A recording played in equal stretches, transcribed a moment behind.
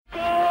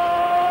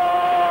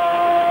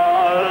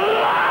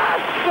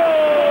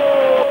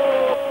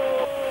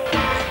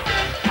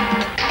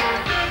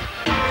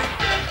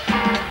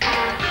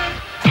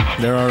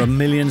There are a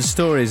million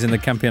stories in the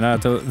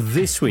Campionato.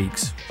 This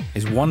week's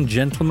is one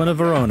gentleman of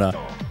Verona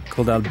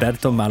called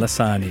Alberto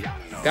Malassani.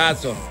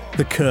 Cazzo.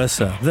 The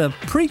cursor, the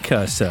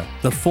precursor,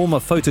 the former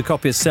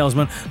photocopier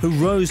salesman who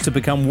rose to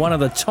become one of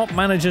the top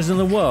managers in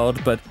the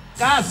world, but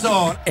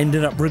Cazzo.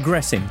 ended up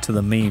regressing to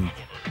the meme.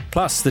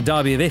 Plus the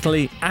derby of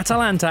Italy,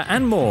 Atalanta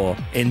and more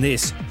in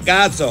this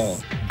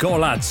Cazzo.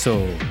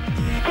 Golazzo.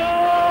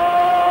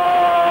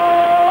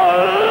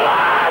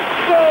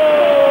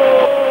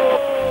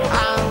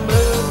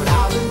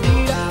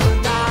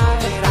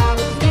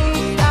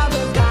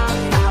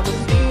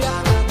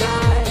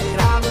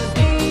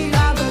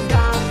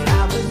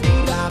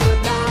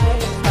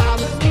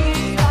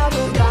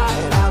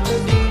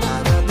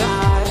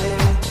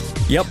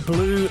 Yep,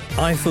 Blue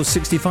Eiffel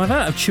 65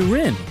 out of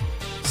Turin,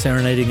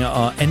 serenading at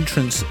our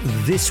entrance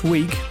this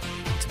week.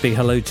 To big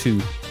hello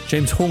to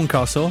James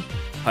Horncastle.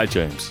 Hi,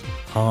 James.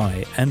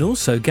 Hi. And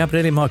also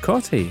Gabriele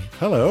Marcotti.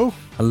 Hello.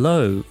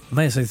 Hello.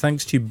 May I say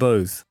thanks to you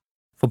both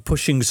for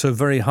pushing so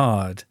very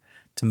hard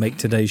to make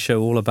today's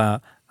show all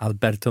about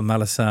Alberto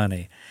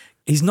Malassani.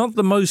 He's not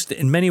the most,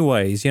 in many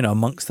ways,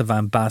 amongst the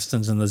Van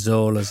Bastens and the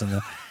Zolas and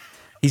the...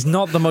 He's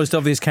not the most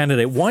obvious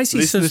candidate. Why is he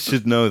Listeners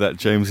should know that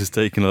James has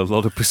taken a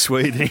lot of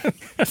persuading.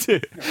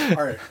 All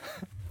right.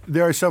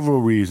 There are several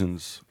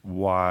reasons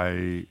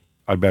why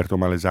Alberto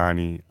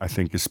Malassani, I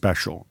think, is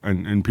special,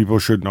 and people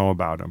should know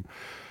about him.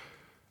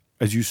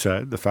 As you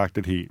said, the fact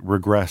that he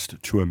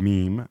regressed to a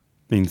meme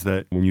means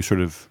that when you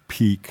sort of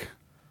peak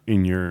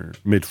in your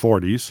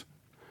mid-40s,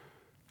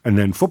 and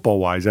then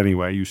football-wise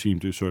anyway, you seem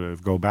to sort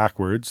of go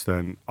backwards,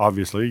 then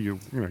obviously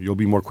you'll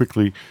be more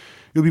quickly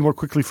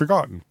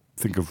forgotten.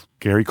 Think of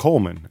Gary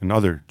Coleman and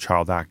other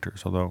child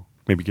actors, although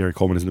maybe Gary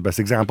Coleman isn't the best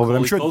example, but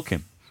I'm sure.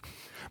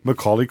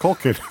 Macaulay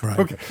Culkin. Right.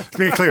 Okay, let's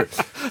make it clear.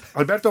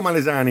 Alberto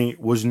Malassani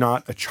was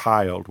not a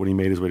child when he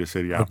made his way to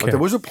Serie A. Okay. But there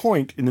was a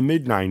point in the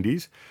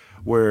mid-90s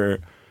where,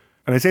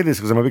 and I say this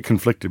because I'm a bit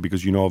conflicted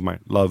because you know of my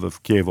love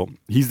of Chievo.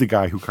 He's the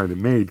guy who kind of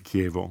made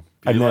Chievo.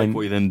 And then, like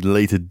what he then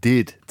later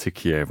did to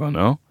Chievo,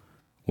 no?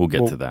 We'll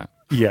get to that.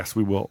 Yes,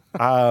 we will.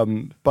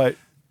 But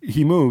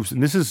he moves,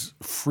 and this is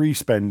free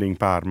spending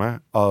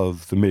Parma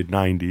of the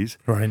mid-90s.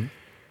 Right.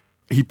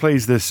 He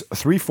plays this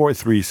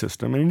 3-4-3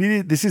 system,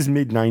 and this is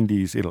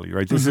mid-90s Italy,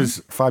 right? This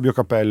is Fabio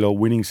Capello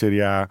winning Serie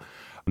A,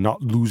 not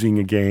losing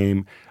a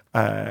game.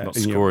 Not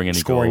scoring any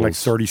scoring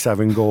goals. like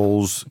 37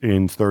 goals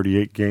in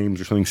 38 games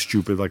or something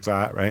stupid like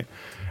that, right?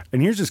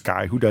 And here's this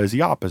guy who does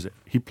the opposite.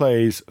 He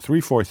plays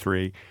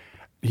 3-4-3.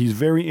 He's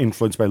very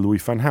influenced by Louis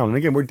van Gaal. And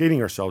again, we're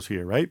dating ourselves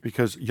here, right?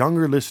 Because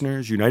younger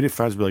listeners, United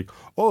fans will be like,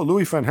 oh,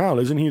 Louis van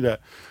Gaal, isn't he the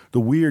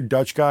weird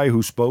Dutch guy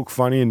who spoke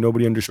funny and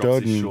nobody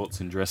understood? Drops his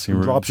shorts in dressing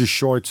rooms. Drops his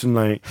shorts and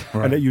Right.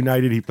 And at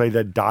United, he played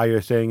that Dyer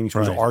thing and he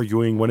was Right.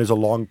 arguing when is a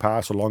long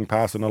pass and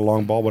not a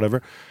long ball,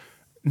 whatever.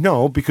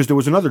 No, because there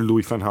was another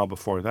Louis van Gaal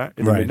before that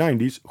in the Right.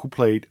 mid-90s who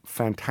played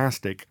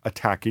fantastic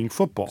attacking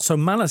football. So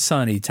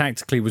Malassani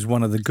tactically was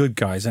one of the good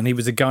guys, and he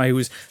was a guy who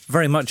was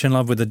very much in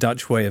love with the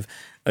Dutch way of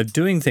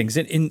doing things.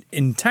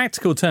 In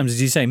tactical terms,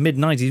 as you say,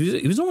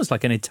 mid-90s, he was almost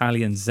like an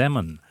Italian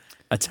Zeman.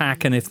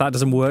 Attack, and if that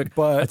doesn't work,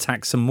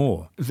 attack some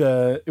more.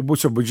 So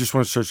we just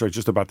want to search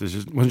just about this.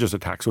 It wasn't just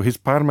attack. So his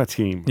Parma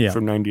team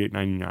from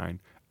 98-99,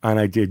 and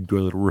I did do a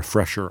little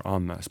refresher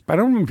on this. But I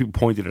don't remember people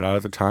pointed it out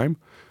at the time,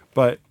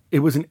 but it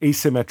was an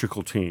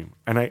asymmetrical team,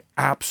 and I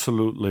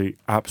absolutely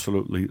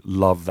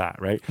love that,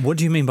 right? What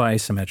do you mean by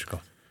asymmetrical?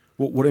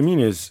 Well, what I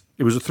mean is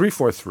it was a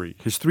 3-4-3.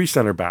 His three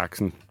center backs,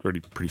 and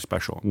pretty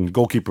special. And the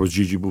goalkeeper was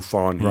Gigi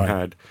Buffon. He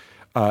had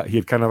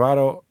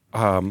Cannavaro,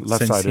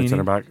 left-sided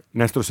center back,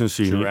 Nestor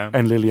Sensini,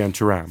 and Lilian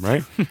Thuram,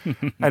 right?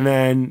 And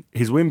then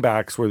his wing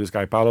backs were this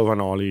guy, Paolo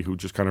Vanoli, who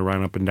just kind of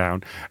ran up and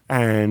down,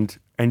 and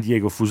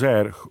Diego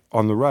Fuser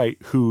on the right,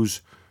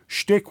 whose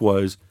shtick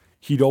was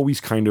he'd always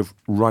kind of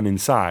run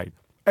inside.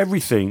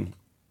 Everything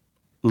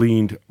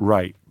leaned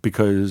right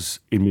because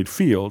in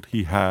midfield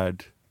he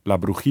had La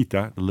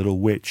Brujita, the little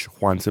witch,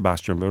 Juan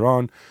Sebastian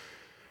Veron.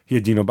 He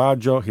had Dino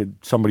Baggio. He had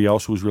somebody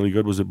else who was really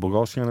good. Was it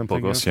Bogosian?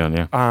 Bogosian,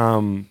 yeah.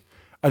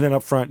 And then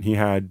up front he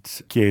had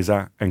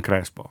Chiesa and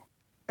Crespo.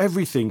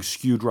 Everything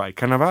skewed right.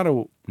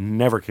 Cannavaro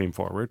never came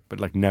forward, but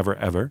like never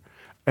ever.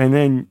 And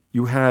then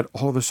you had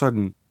all of a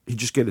sudden you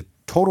just get a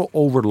total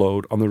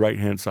overload on the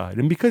right-hand side.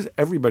 And because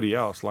everybody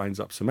else lines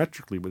up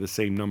symmetrically with the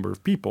same number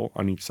of people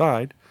on each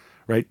side,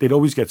 right, they'd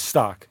always get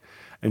stuck.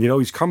 And they'd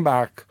always come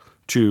back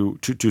to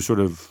sort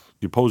of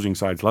the opposing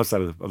side's left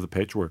side of the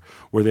pitch where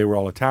they were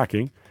all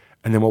attacking.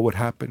 And then what would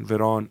happen?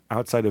 Veron,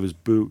 outside of his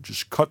boot,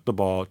 just cut the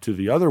ball to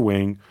the other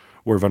wing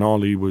where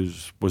Vanoli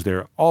was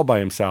there all by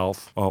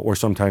himself, or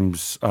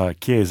sometimes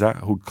Chiesa,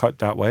 who'd cut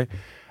that way.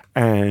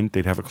 And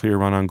they'd have a clear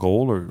run on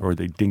goal, or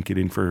they'd dink it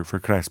in for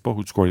Crespo,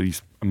 who'd score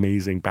these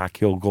amazing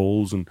backhill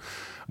goals and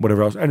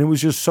whatever else. And it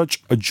was just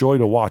such a joy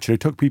to watch. And it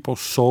took people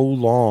so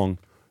long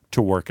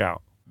to work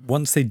out.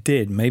 Once they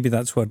did, maybe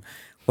that's what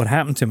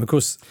happened to him. Of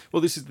course.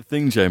 Well, this is the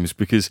thing, James,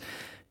 because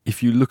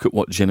if you look at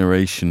what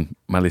generation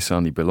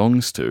Malassani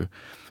belongs to,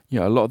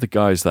 a lot of the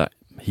guys that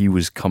he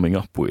was coming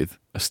up with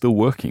are still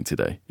working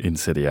today in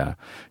Serie A.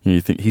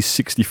 You think he's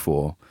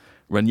 64.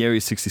 Ranieri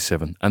is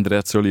 67,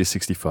 Andreazzoli is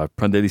 65,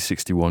 Prandelli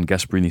 61,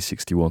 Gasperini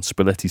 61,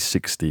 Spalletti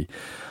 60,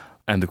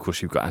 and of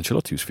course you've got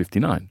Ancelotti who's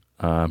 59,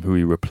 who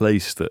he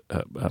replaced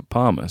at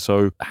Parma.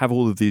 So have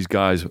all of these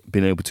guys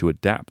been able to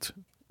adapt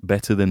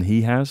better than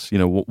he has? You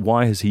know,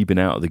 why has he been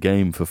out of the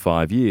game for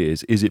 5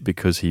 years? Is it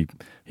because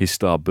his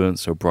star burnt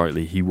so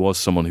brightly? He was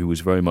someone who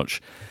was very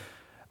much...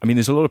 I mean,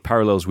 there's a lot of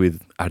parallels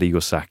with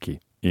Arrigo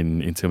Sacchi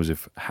in terms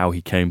of how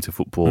he came to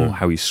football,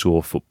 how he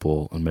saw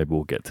football, and maybe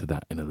we'll get to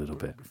that in a little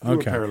bit. Fewer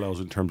parallels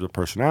in terms of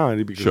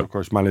personality because, of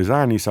course,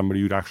 Malesani is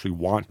somebody you'd actually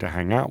want to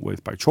hang out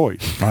with by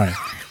choice. Right.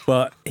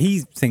 Well,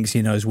 he thinks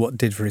he knows what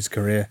did for his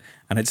career,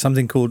 and it's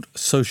something called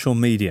social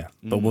media,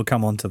 but we'll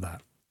come on to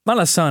that.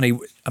 Malesani,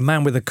 a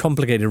man with a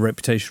complicated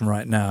reputation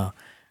right now,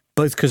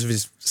 both because of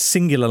his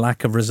singular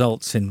lack of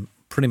results in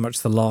pretty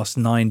much the last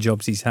 9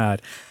 jobs he's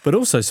had, but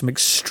also some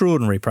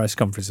extraordinary press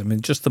conferences. I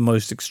mean, just the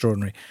most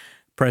extraordinary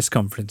press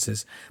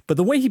conferences. But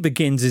the way he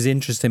begins is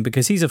interesting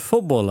because he's a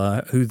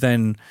footballer who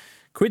then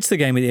quits the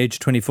game at the age of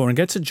 24 and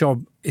gets a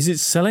job. Is it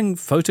selling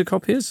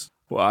photocopiers?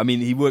 Well, I mean,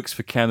 he works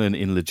for Canon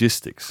in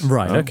logistics.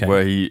 Right, okay.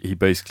 Where he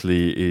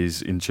basically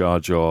is in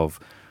charge of,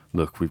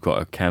 look, we've got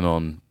a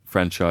Canon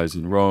franchise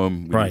in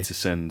Rome. We need to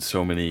send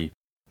so many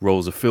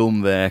rolls of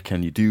film there.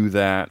 Can you do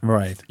that?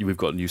 Right. We've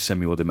got a new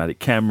semi-automatic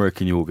camera.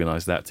 Can you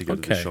organise that to go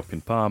to the shop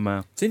in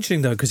Parma? It's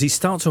interesting, though, because he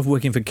starts off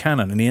working for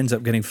Canon and he ends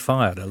up getting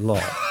fired a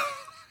lot.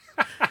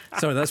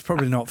 Sorry, that's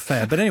probably not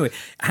fair. But anyway,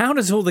 how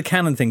does all the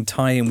Canon thing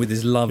tie in with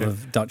his love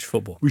of Dutch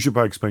football? We should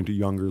probably explain to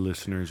younger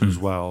listeners as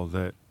well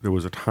that there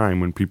was a time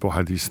when people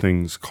had these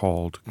things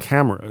called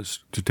cameras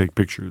to take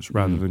pictures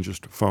rather than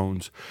just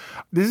phones.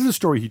 This is a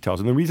story he tells.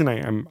 And the reason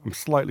I'm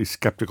slightly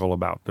skeptical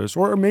about this,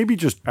 or maybe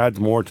just adds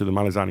more to the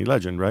Malesani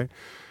legend, right?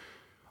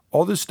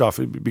 All this stuff,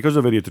 because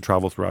of it, he had to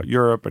travel throughout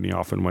Europe, and he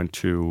often went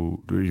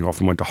to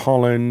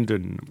Holland,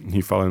 and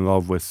he fell in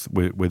love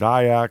with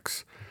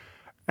Ajax.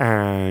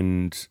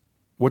 And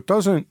what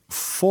doesn't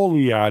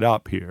fully add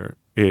up here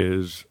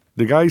is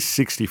the guy's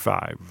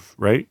 65,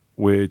 right?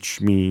 Which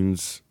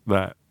means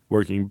that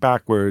working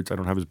backwards, I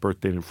don't have his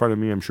birth date in front of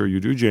me. I'm sure you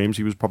do, James.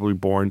 He was probably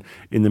born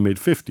in the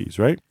mid-50s,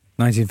 right?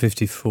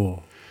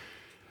 1954.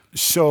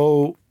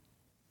 So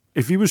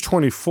if he was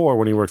 24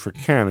 when he worked for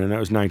Canon, that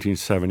was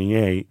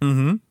 1978.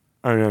 Mm-hmm.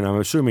 And I'm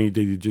assuming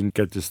he didn't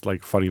get this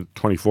like funny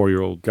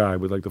 24-year-old guy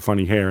with like the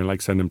funny hair and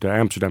like send him to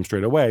Amsterdam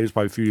straight away. It's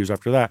probably a few years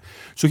after that.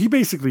 So he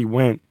basically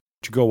went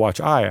to go watch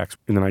Ajax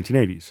in the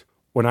 1980s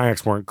when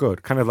Ajax weren't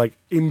good, kind of like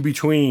in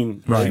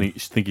between. Right. I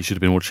think he should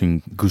have been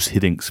watching Guus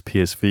Hiddink's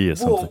PSV or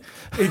something.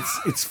 Well,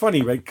 it's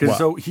funny, right? Because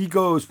so he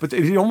goes, but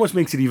it almost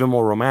makes it even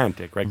more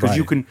romantic, right? Because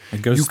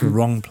it goes to the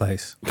wrong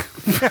place.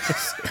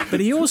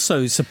 But he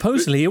also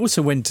supposedly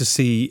went to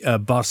see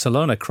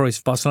Barcelona,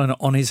 Cruyff's Barcelona,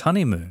 on his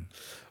honeymoon.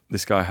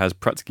 This guy has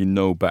practically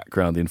no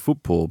background in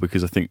football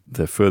because I think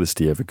the furthest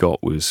he ever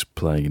got was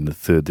playing in the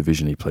 3rd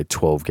division. He played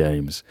 12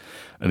 games.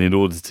 And in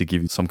order to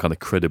give you some kind of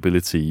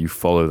credibility, you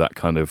follow that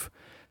kind of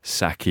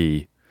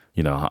Sacchi,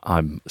 you know,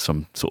 I'm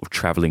some sort of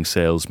travelling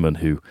salesman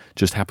who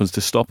just happens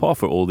to stop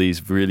off at all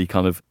these really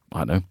kind of, I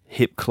don't know,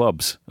 hip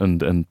clubs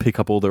and pick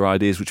up all their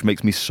ideas, which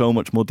makes me so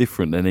much more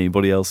different than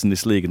anybody else in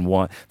this league.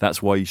 And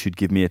that's why you should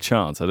give me a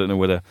chance. I don't know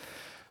whether...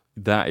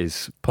 that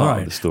is part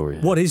of the story.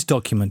 What is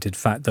documented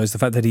fact, though, is the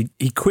fact that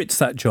he quits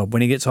that job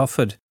when he gets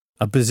offered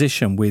a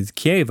position with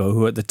Chievo,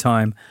 who at the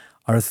time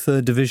are a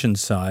 3rd division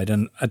side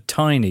and a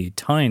tiny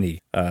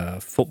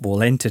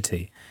football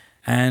entity.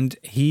 And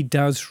he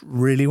does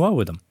really well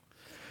with them.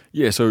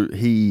 Yeah, so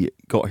he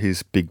got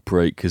his big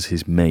break because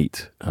his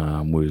mate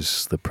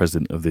was the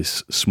president of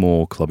this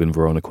small club in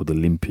Verona called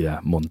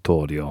Olimpia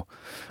Montorio.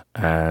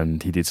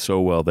 And he did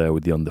so well there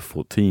with the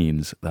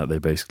under-14s that they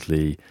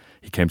basically...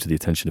 he came to the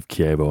attention of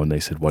Chievo and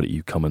they said, why don't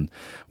you come and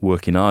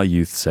work in our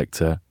youth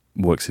sector,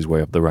 works his way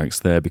up the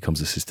ranks there,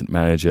 becomes assistant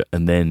manager,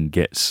 and then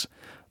gets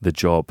the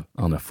job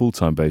on a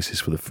full-time basis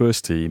for the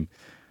first team.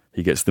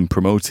 He gets them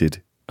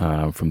promoted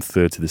from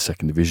 3rd to the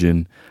 2nd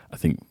division. I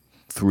think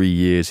 3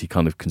 years he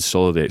kind of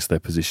consolidates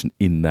their position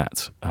in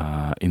that,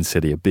 in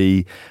Serie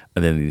B.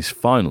 And then in his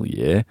final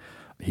year,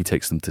 he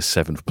takes them to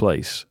 7th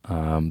place.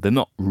 They're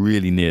not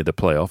really near the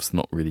playoffs,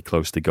 not really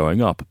close to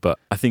going up. But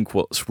I think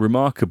what's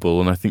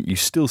remarkable, and I think you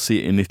still see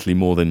it in Italy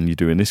more than you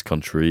do in this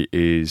country,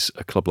 is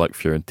a club like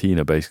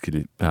Fiorentina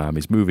basically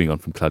is moving on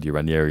from Claudio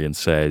Ranieri and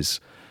says,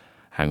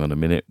 hang on a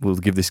minute, we'll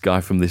give this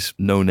guy from this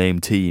no-name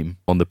team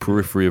on the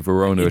periphery of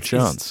Verona a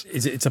chance.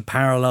 It's a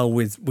parallel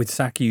with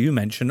Sacchi you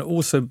mentioned,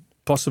 also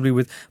possibly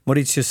with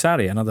Maurizio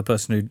Sarri, another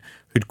person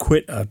who'd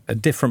quit a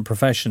different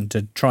profession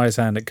to try his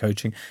hand at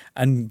coaching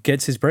and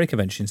gets his break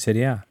eventually in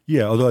Serie A.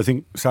 Yeah, although I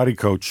think Sarri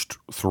coached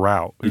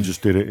throughout. He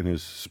just did it in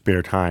his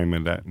spare time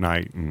and at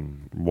night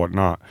and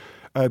whatnot.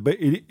 But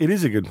it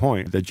is a good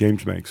point that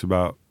James makes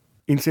about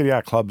in Serie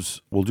A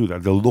clubs will do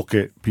that. They'll look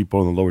at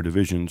people in the lower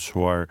divisions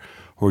who are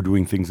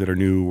doing things that are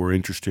new or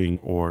interesting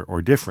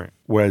or different.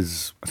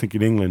 Whereas I think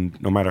in England,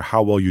 no matter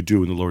how well you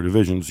do in the lower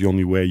divisions, the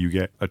only way you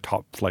get a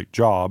top flight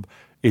job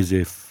is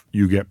if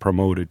you get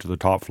promoted to the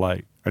top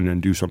flight and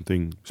then do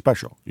something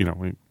special. You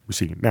know, We're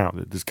seeing it now.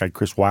 This guy,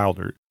 Chris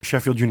Wilder,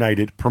 Sheffield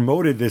United,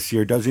 promoted this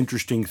year, does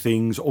interesting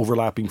things,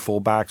 overlapping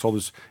fullbacks, all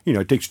this.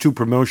 It takes 2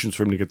 promotions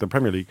for him to get the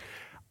Premier League.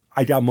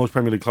 I doubt most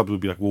Premier League clubs would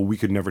be like, well, we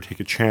could never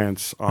take a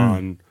chance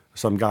on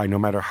some guy, no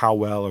matter how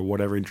well or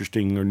whatever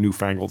interesting or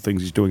newfangled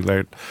things he's doing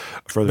there.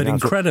 But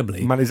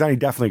incredibly, Malesani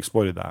definitely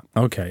exploited that.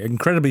 Okay,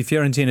 incredibly,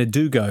 Fiorentina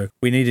do go,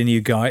 we need a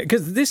new guy.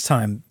 Because this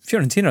time,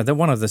 Fiorentina, they're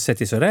one of the Sette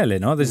Sorelle,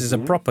 no? This is a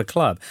proper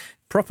club,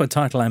 proper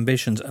title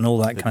ambitions and all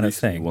that kind of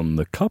thing. Won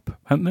the cup,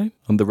 haven't they?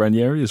 Under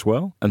Ranieri as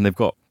well. And they've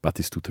got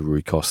Batistuta,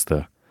 Rui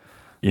Costa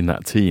in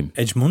that team.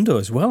 Edmundo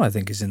as well, I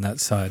think, is in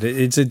that side.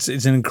 It's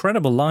an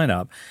incredible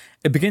lineup.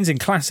 It begins in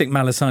classic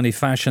Malesani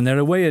fashion. They're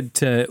away at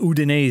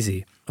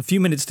Udinese. A few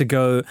minutes to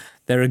go.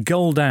 They're a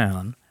goal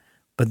down,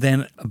 but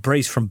then a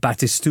brace from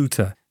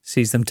Batistuta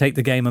sees them take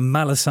the game, and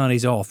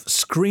Malesani's off,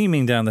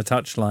 screaming down the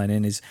touchline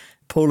in his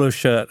polo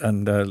shirt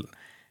and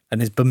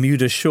his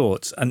Bermuda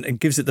shorts, and it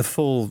gives it the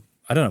full,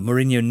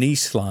 Mourinho knee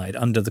slide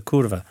under the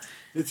curva.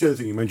 It's the other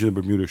thing, you mentioned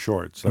the Bermuda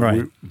shorts.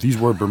 Right. These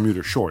were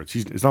Bermuda shorts.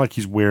 It's not like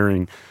he's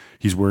wearing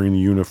the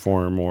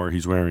uniform or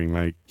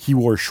he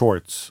wore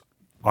shorts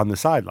on the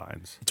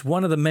sidelines. It's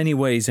one of the many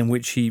ways in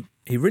which he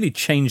really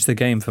changed the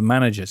game for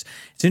managers.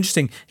 It's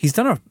interesting. He's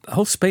done a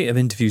whole spate of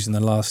interviews in the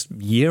last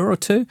year or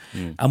two,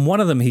 and one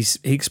of them he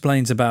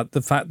explains about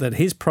the fact that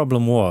his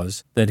problem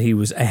was that he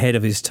was ahead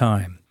of his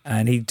time,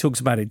 and he talks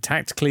about it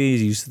tactically.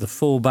 He's used to the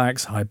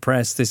fullbacks, high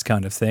press, this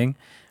kind of thing.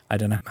 I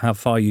don't know how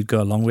far you'd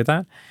go along with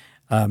that.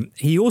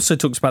 He also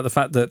talks about the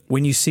fact that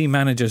when you see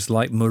managers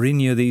like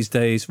Mourinho these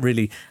days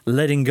really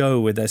letting go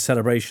with their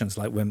celebrations,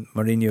 like when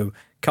Mourinho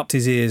cupped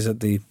his ears at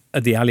the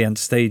Allianz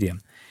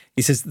Stadium,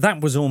 he says,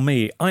 that was all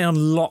me. I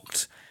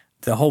unlocked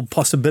the whole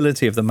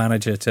possibility of the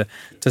manager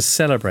to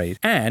celebrate.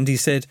 And he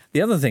said,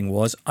 the other thing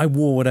was, I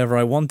wore whatever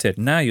I wanted.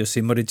 Now you'll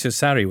see Maurizio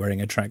Sarri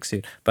wearing a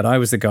tracksuit, but I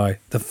was the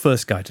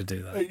first guy to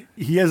do that.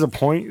 He has a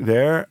point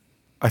there.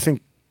 I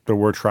think there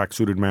were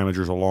tracksuited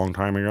managers a long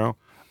time ago.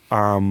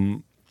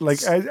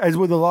 As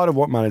with a lot of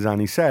what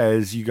Malesani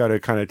says, you got to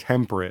kind of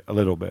temper it a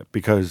little bit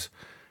because,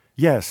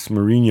 yes,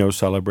 Mourinho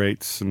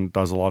celebrates and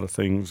does a lot of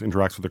things,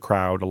 interacts with the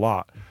crowd a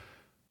lot.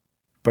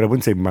 But I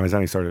wouldn't say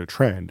Malesani started a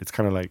trend. It's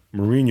kind of like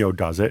Mourinho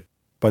does it,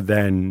 but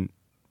then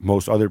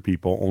most other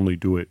people only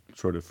do it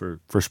sort of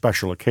for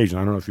special occasion.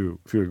 I don't know if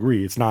you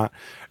agree. It's not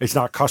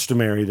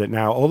customary that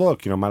now,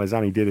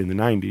 Malesani did it in the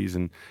 90s,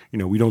 and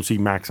we don't see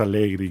Max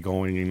Allegri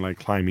going and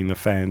climbing the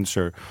fence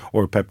or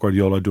Pep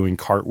Guardiola doing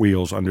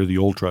cartwheels under the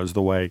ultras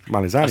the way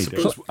Malesani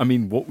did. I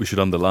mean, what we should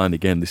underline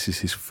again, this is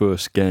his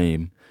first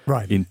game.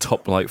 Right. In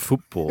top-flight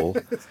football.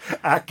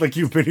 Act like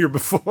you've been here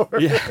before.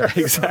 Yeah,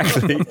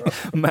 exactly.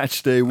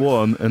 Match day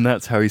 1, and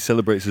that's how he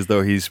celebrates, as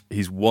though he's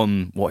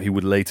won what he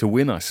would later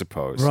win, I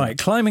suppose. Right.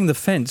 Climbing the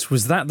fence,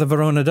 was that the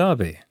Verona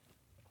derby?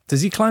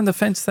 Does he climb the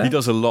fence there? He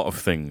does a lot of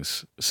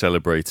things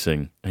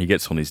celebrating. He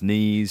gets on his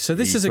knees. So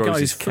this is a guy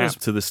who's cap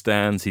to the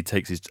stands. He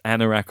takes his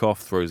anorak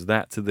off, throws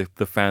that to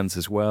the fans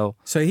as well.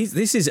 So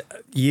this is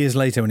years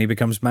later when he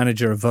becomes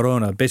manager of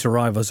Verona, bitter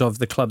rivals of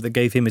the club that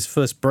gave him his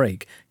first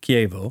break,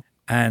 Chievo.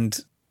 And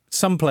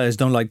some players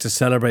don't like to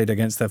celebrate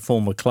against their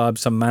former club.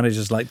 Some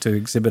managers like to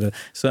exhibit a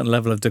certain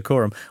level of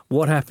decorum.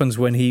 What happens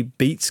when he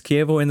beats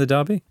Chievo in the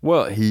derby?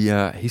 Well,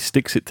 he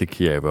sticks it to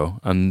Chievo,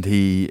 and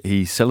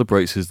he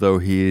celebrates as though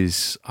he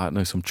is,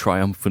 some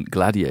triumphant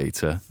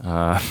gladiator.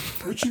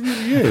 Which he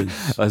really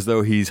is. As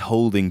though he's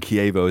holding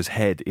Chievo's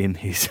head in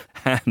his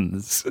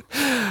hands.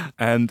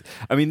 And,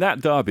 I mean, that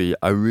derby,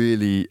 I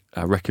really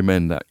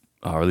recommend that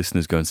our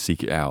listeners go and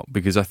seek it out,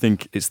 because I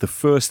think it's the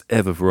first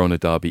ever Verona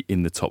derby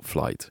in the top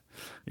flight.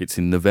 It's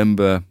in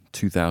November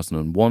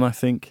 2001, I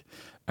think,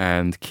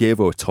 and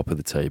Chievo are top of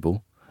the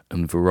table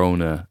and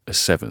Verona are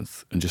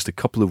 7th. And just a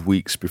couple of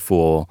weeks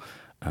before,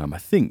 I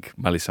think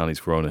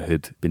Malesani's Verona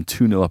had been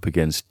 2-0 up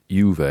against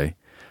Juve,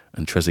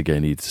 and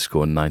Trezeguet needed to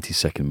score a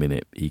 92nd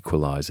minute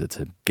equaliser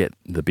to get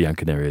the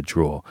Bianconeri a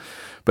draw.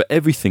 But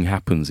everything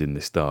happens in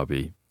this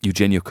derby.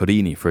 Eugenio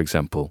Corini, for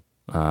example,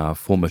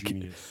 former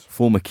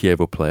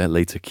Chievo player,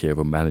 later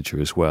Chievo manager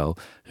as well,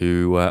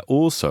 who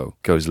also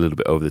goes a little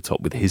bit over the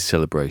top with his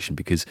celebration,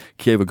 because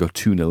Chievo go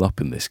 2-0 up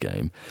in this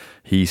game.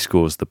 He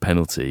scores the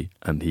penalty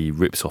and he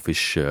rips off his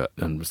shirt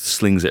and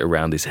slings it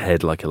around his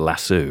head like a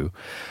lasso.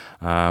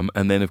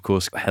 And then, of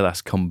course,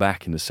 Hellas come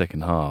back in the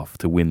second half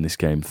to win this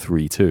game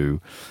 3-2.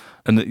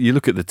 And you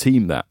look at the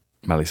team that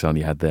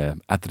Malesani had there.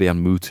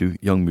 Adrian Mutu,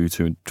 young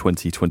Mutu in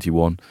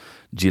 2021.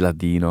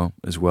 Gilardino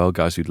as well,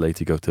 guys who'd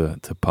later go to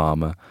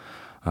Parma.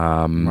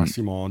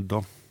 Massimo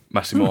Oddo,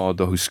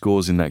 who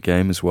scores in that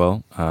game as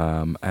well.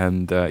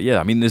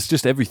 There's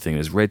just everything.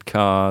 There's red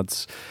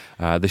cards.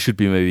 There should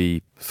be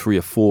maybe 3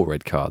 or 4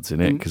 red cards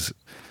in it.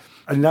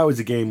 And that was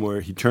a game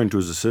where he turned to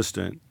his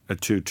assistant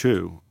at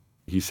 2-2.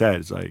 He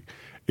says,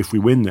 if we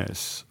win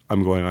this,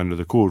 I'm going under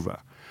the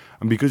curva.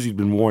 And because he'd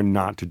been warned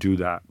not to do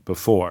that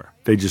before,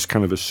 they just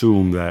kind of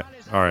assume that,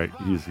 all right,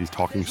 he's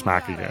talking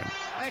smack again.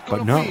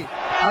 But no.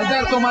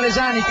 Alberto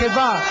Malesani che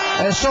va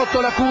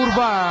sotto la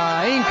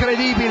curva,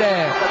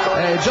 incredibile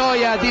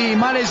gioia di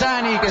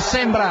Malesani che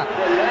sembra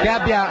che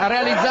abbia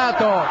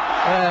realizzato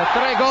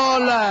 3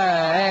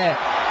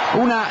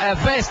 gol, una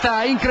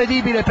festa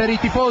incredibile per i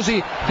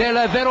tifosi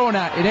del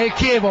Verona e del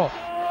Chievo.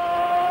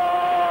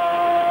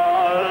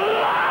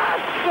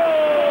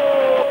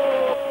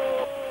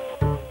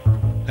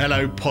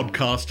 Hello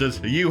podcasters,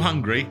 are you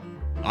hungry?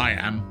 I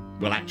am.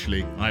 Well,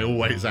 actually, I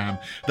always am.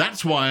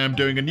 That's why I'm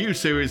doing a new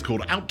series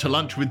called Out to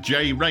Lunch with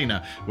Jay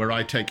Rayner, where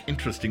I take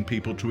interesting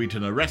people to eat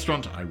in a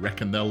restaurant I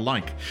reckon they'll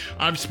like.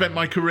 I've spent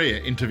my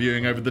career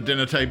interviewing over the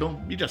dinner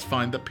table. You just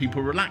find that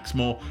people relax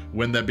more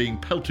when they're being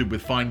pelted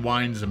with fine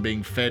wines and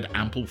being fed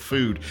ample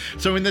food.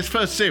 So in this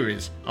first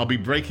series, I'll be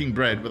breaking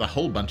bread with a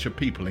whole bunch of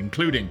people,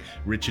 including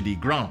Richard E.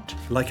 Grant.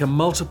 Like a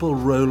multiple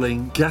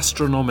rolling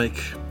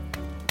gastronomic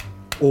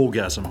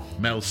orgasm.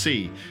 Mel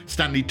C,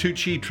 Stanley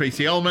Tucci,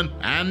 Tracy Ullman,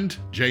 and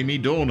Jamie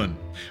Dornan.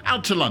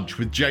 Out to Lunch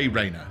with Jay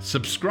Rayner.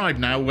 Subscribe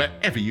now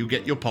wherever you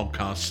get your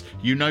podcasts.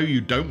 You know you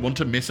don't want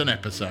to miss an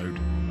episode.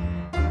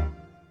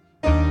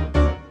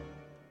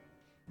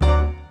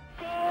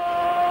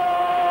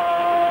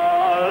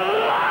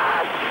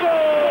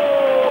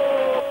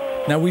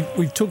 Now,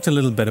 we've talked a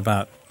little bit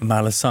about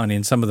Malesani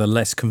and some of the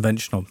less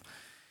conventional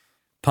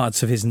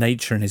parts of his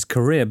nature and his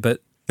career,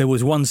 but there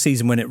was one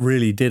season when it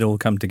really did all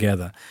come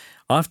together.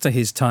 After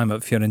his time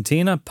at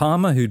Fiorentina,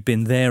 Parma, who'd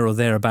been there or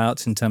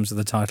thereabouts in terms of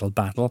the title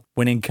battle,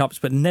 winning cups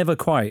but never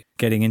quite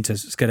getting into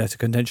Scudetto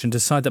contention,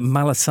 decide that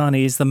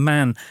Malesani is the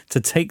man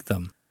to take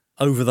them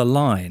over the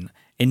line.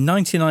 In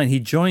 '99, he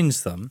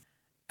joins them,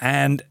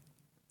 and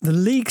the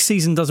league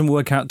season doesn't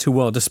work out too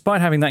well,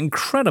 despite having that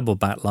incredible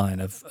back line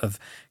of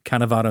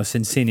Cannavaro,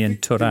 Sensini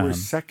and Thuram. They were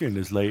second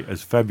as late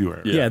as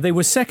February. Yeah, they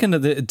were second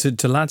to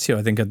Lazio,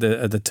 I think, at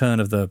the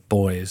turn of the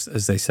boys,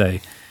 as they say.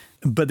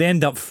 But they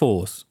end up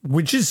fourth,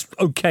 which is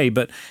okay,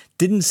 but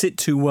didn't sit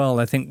too well,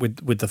 I think,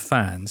 with the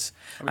fans.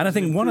 And I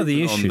think one of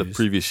the issues... On the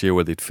previous year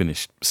where they'd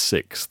finished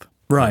sixth.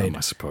 Right.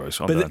 I suppose.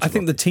 But I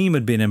think the team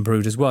had been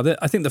improved as well.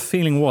 I think the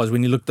feeling was,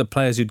 when you looked at the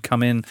players who'd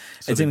come in,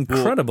 it's an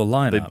incredible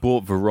lineup. They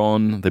bought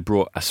Veron, they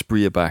brought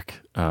Asprilla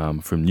back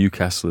from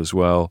Newcastle as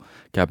well.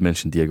 Gab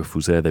mentioned Diego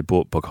Fuser. They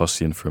bought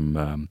Boghossian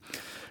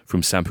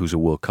from Samp, who's a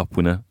World Cup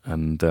winner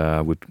and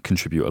would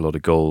contribute a lot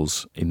of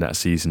goals in that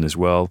season as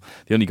well.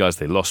 The only guys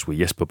they lost were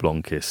Jesper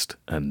Blomqvist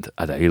and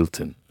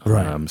Adailton.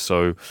 Right.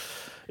 So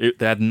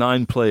they had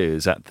 9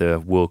 players at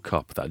the World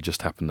Cup that had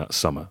just happened that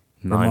summer.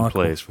 9 Remarkable.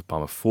 players for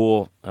Parma.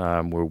 4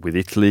 were with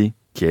Italy: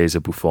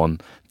 Chiesa,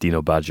 Buffon,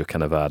 Dino Baggio,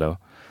 Cannavaro.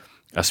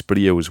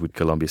 Asprilla was with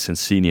Colombia.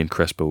 Sensini and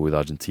Crespo with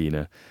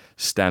Argentina.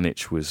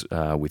 Stanic was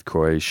with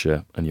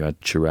Croatia, and you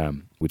had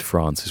Thuram with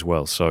France as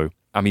well. So,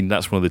 I mean,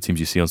 that's one of the teams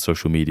you see on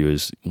social media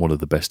as one of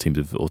the best teams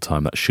of all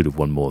time that should have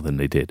won more than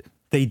they did.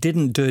 They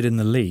didn't do it in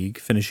the league,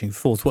 finishing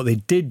fourth. What they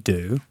did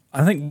do,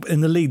 I think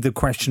in the league, the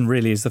question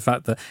really is the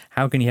fact that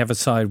how can you have a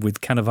side with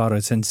Cannavaro,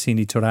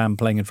 Sensini, Thuram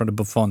playing in front of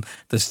Buffon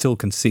that still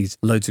concedes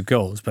loads of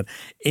goals? But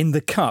in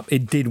the cup,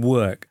 it did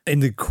work.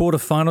 In the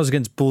quarterfinals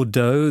against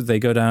Bordeaux, they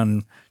go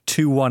down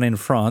 2-1 in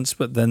France,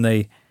 but then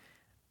they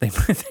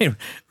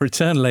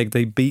return leg,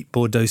 they beat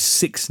Bordeaux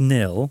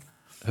 6-0.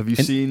 Have you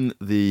seen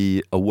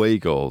the away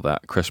goal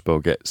that Crespo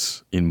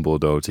gets in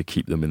Bordeaux to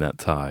keep them in that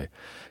tie?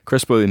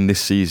 Crespo in this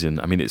season,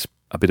 I mean, it's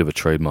a bit of a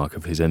trademark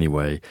of his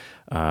anyway.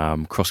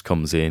 Cross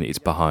comes in, it's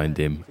behind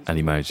him, and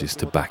he manages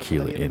to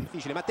backheel it in.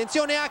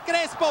 Attenzione a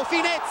Crespo,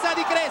 finezza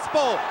di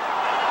Crespo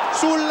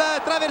sul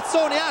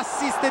traversone,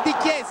 assist di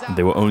Chiesa.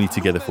 They were only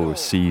together for a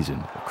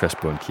season,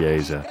 Crespo and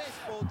Chiesa,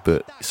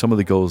 but some of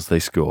the goals they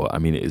score, I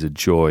mean, it is a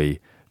joy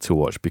to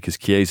watch because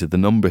Chiesa, the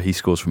number he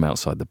scores from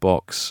outside the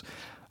box,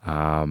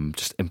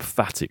 just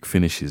emphatic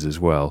finishes as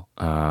well.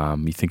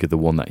 You think of the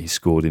one that he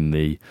scored in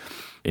the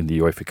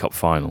UEFA Cup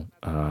final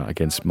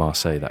against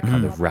Marseille, that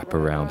kind of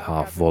wrap-around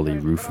half-volley,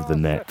 roof of the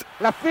net.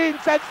 La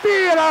finta, il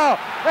tiro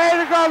e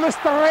il gol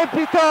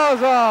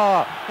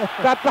strepitoso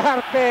da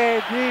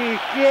parte di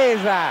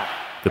Chiesa.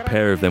 The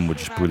pair of them were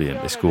just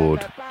brilliant. They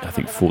scored, I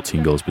think,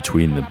 14 goals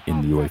between them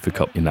in the UEFA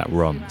Cup in that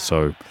run.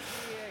 So,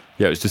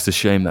 yeah, it was just a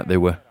shame that they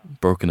were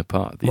broken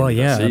apart at the end of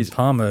that season.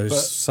 Parma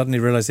suddenly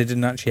realised they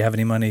didn't actually have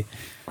any money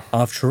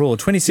after all.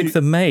 26th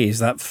of May is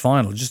that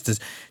final. Just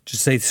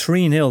say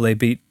 3-0 they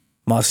beat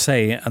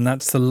Marseille, and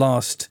that's the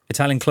last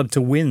Italian club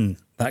to win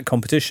that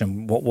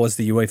competition. What was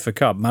the UEFA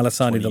Cup?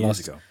 Malesani, the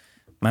last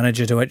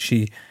manager to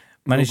actually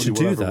manage to do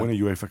that. Nobody will ever win a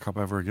UEFA Cup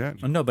ever again.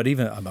 No, but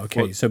even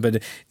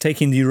but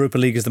taking the Europa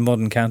League as the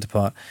modern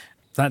counterpart,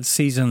 that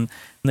season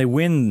they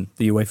win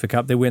the UEFA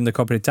Cup, they win the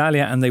Coppa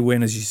Italia, and they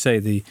win, as you say,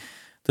 the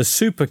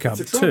Super Cup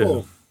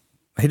too.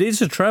 It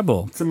is a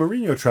treble. It's a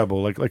Mourinho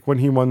treble, like when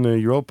he won the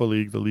Europa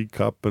League, the League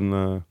Cup, and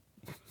the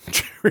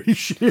Cherry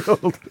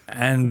Shield.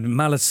 And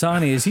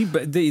Malesani,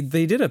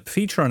 they did a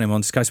feature on him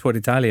on Sky Sport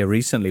Italia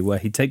recently where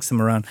he takes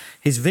them around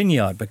his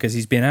vineyard because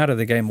he's been out of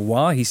the game a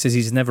while. He says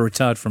he's never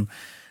retired from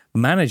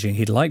managing.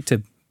 He'd like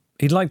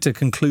to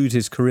conclude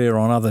his career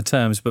on other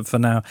terms, but for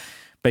now,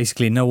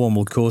 basically no one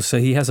will call. So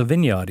he has a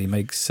vineyard. He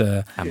makes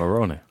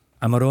Amarone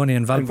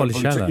and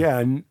Valpolicella. Yeah,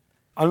 and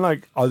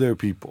Unlike other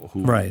people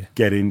who Right.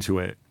 get into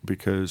it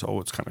because,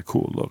 it's kind of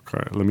cool. Look,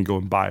 let me go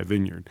and buy a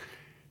vineyard.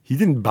 He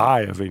didn't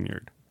buy a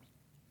vineyard.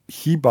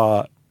 He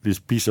bought this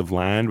piece of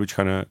land which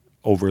kind of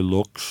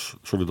overlooks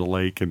sort of the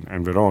lake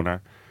and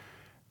Verona.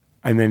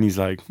 And then he's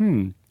like,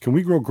 can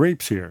we grow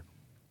grapes here?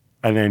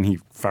 And then he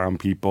found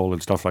people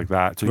and stuff like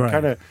that. So he Right.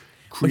 kind of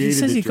Well, created he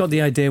says he got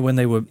the idea when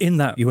they were in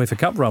that UEFA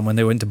Cup run, when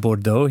they went to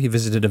Bordeaux. He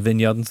visited a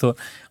vineyard and thought,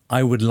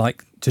 I would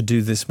like to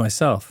do this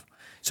myself.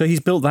 So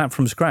he's built that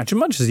from scratch, as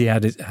much as he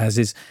has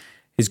his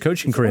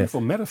coaching It's a career.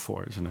 wonderful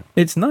metaphor, isn't it?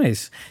 It's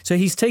nice. So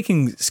he's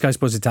taking Sky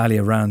Sports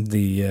Italia around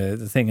the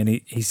thing, and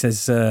he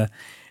says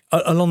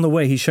along the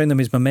way he's showing them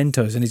his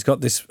mementos, and he's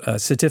got this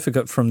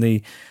certificate from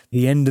the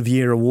end of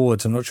year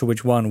awards. I'm not sure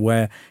which one,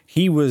 where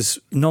he was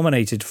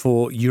nominated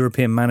for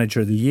European Manager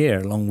of the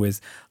Year along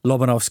with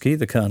Lobanovsky,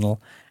 the Colonel,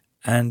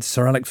 and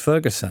Sir Alex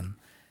Ferguson.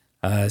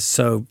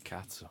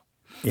 Cazzo.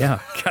 Yeah,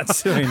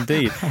 Cazzo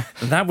indeed.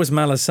 That was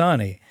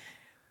Malassani.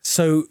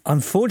 So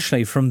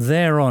unfortunately, from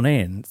there on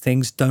in,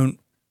 things don't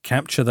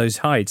capture those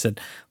heights. At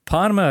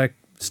Parma,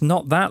 it's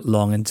not that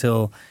long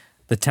until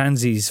the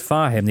Tanzis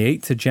fire him. The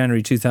 8th of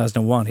January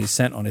 2001, he's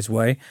sent on his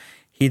way.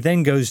 He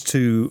then goes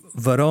to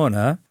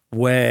Verona,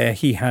 where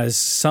he has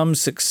some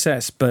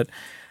success, but...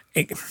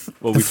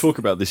 Well, we talk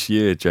about this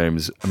year,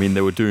 James. I mean,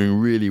 they were doing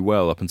really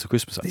well up until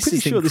Christmas. I'm This pretty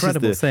is the sure this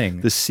incredible is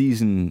thing. the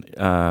season,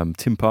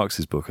 Tim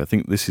Parks' book. I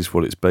think this is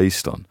what it's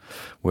based on,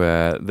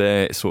 where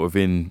they're sort of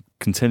in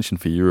contention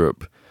for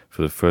Europe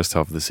for the first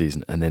half of the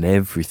season, and then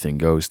everything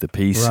goes to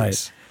pieces.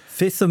 Right.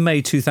 5th of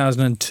May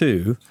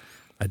 2002,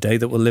 a day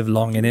that will live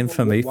long in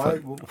infamy. All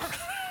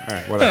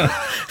right, whatever.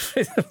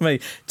 5th of May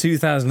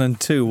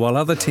 2002, while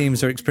other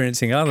teams are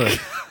experiencing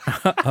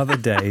other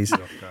days,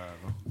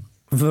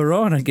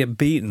 Verona get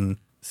beaten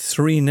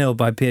 3-0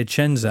 by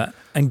Piacenza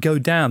and go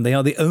down. They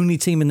are the only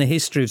team in the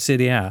history of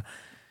Serie A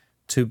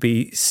to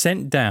be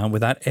sent down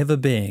without ever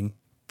being,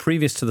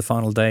 previous to the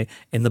final day,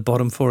 in the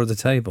bottom 4 of the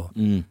table.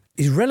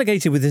 He's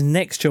relegated with his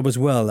next job as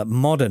well at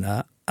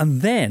Modena,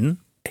 and then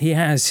he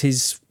has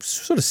his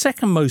sort of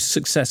second most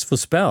successful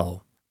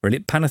spell, really,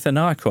 at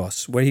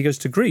Panathinaikos, where he goes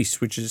to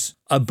Greece, which is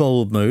a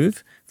bold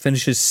move,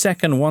 finishes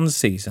second one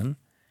season,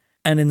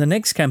 and in the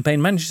next campaign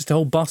manages to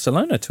hold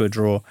Barcelona to a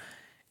draw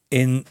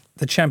in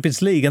the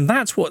Champions League. And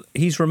that's what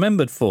he's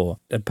remembered for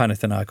at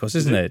Panathinaikos,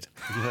 isn't it?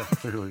 Yeah,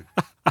 clearly.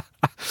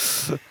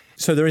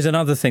 So there is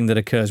another thing that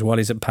occurs while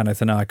he's at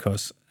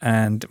Panathinaikos.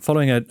 And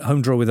following a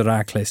home draw with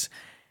Herakles,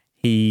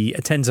 he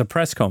attends a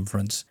press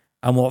conference.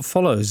 And what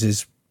follows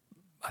is,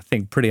 I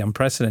think, pretty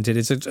unprecedented.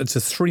 It's a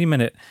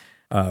 3-minute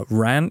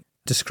rant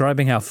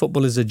describing how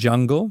football is a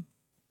jungle,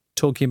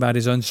 talking about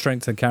his own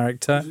strength and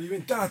character. È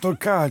diventato il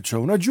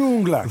calcio una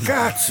giungla,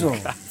 cazzo!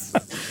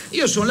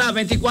 Io sono là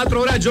 24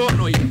 ore al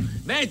giorno,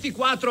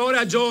 24 ore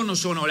al giorno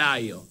sono là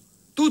io.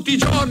 Tutti i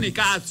giorni,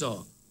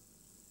 cazzo.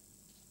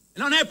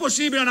 Non è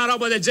possibile una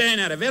roba del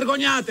genere,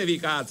 vergognatevi,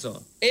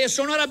 cazzo. E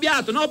sono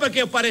arrabbiato, non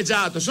perché ho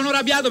pareggiato, sono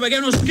arrabbiato perché è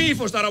uno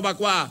schifo sta roba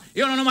qua.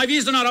 Io non ho mai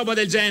visto una roba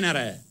del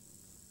genere.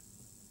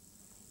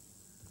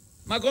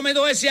 Ma come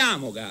dove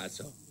siamo,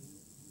 cazzo?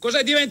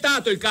 Cos'è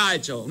diventato il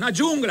calcio? Una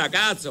giungla,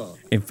 cazzo.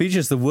 It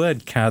features the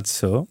word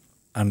cazzo,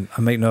 and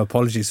I make no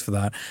apologies for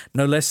that,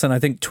 no less than, I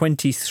think,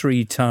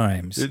 23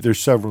 times. There's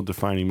several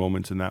defining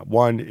moments in that.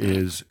 One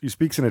is he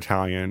speaks in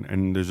Italian,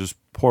 and there's this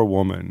poor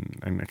woman,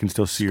 and I can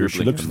still see her.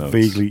 She looks Scribbling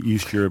vaguely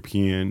East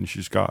European.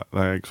 She's got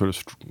like sort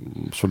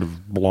of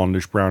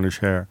blondish, brownish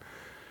hair,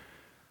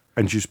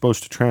 and she's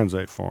supposed to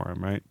translate for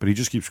him, right? But he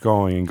just keeps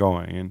going and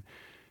going, and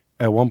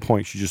at one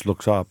point she just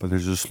looks up, and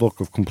there's this look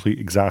of complete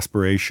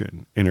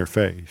exasperation in her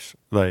face,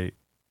 like,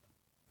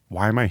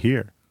 why am I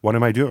here? What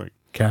am I doing?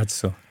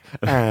 Cazzo.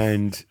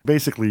 And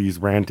basically he's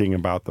ranting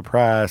about the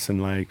press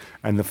and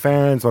the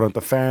fans. Why don't the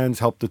fans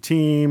help the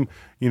team?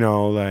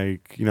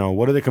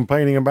 What are they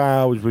complaining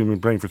about? We've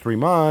been playing for 3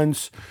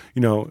 months,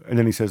 and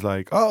then he says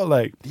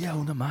Dia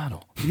una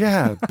mano.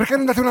 yeah, perché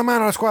non date una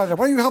mano alla squadra?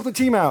 Why don't you help the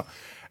team out?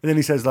 And then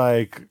he says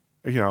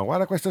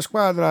guarda questa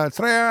squadra,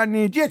 3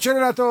 anni, 10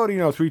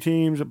 allenatori, 3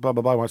 teams, blah,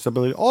 blah, blah, wants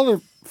stability, all the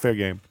fair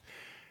game.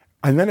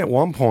 And then at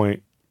one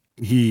point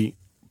he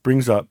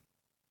brings up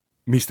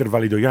Mr.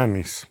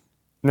 Validoyannis.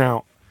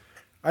 Now,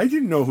 I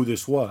didn't know who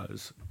this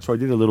was, so I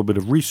did a little bit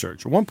of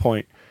research. At one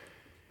point,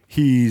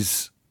 he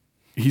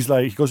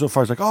goes so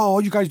far as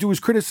all you guys do is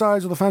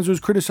criticize, all the fans do is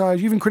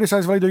criticize. You even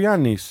criticize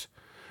Validoyannis.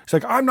 It's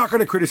like, I'm not going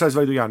to criticize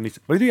Validoyannis.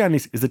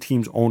 Validoyannis is the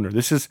team's owner.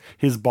 This is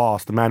his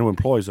boss, the man who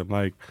employs him.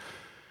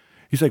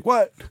 He's like,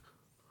 what?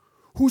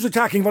 Who's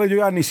attacking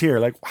Validoyannis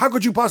here? How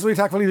could you possibly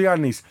attack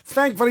Validoyannis?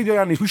 Thank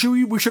Validoyannis.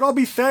 We should all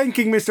be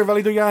thanking Mr.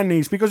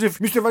 Validoyannis, because if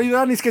Mr.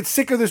 Validoyannis gets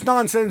sick of this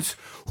nonsense,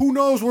 who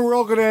knows where we're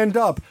all going to end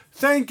up?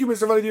 Thank you,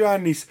 Mr.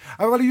 Validoyannis.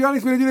 A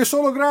Validoyannis viene dire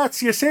solo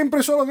grazie,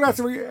 sempre solo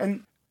grazie.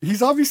 And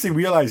he's obviously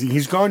realizing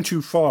he's gone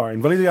too far,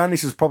 and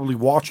Validoyannis is probably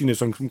watching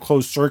this on some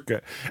closed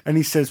circuit, and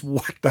he says,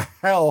 what the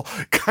hell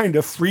kind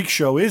of freak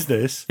show is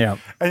this? Yeah.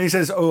 And he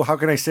says, oh, how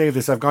can I save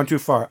this? I've gone too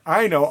far.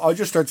 I know, I'll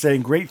just start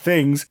saying great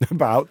things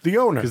about the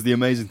owner. Because the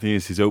amazing thing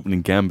is his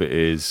opening gambit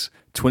is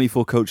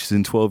 24 coaches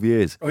in 12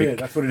 years. Oh, yeah,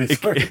 that's what it is.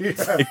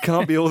 It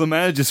can't be all the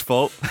manager's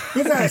fault.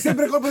 Cos'è? È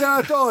sempre colpa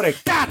dell'allenatore.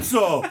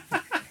 Cazzo!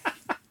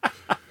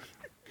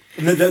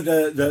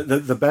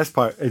 The best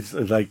part is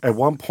like at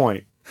one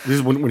point, this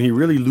is when he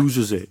really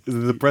loses it.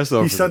 The press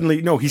officer.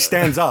 He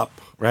stands up,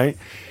 right?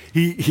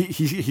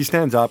 He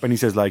stands up and he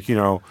says like,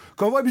 come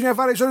voi bisogna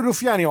fare solo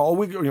ruffiani, or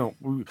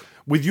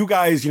with you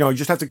guys, you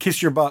just have to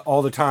kiss your butt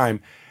all the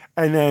time.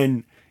 And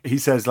then he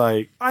says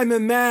like, I'm a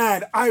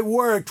man. I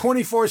work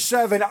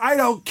 24/7. I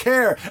don't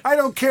care. I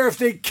don't care if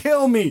they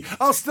kill me.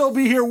 I'll still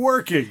be here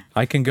working.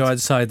 I can go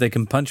outside. They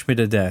can punch me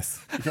to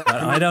death.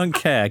 I don't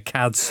care.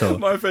 Cazzo.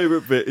 My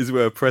favourite bit is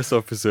where a press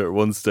officer at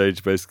one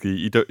stage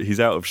basically he's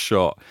out of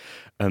shot.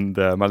 And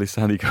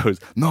Malesani goes,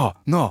 no,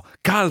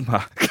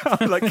 calma.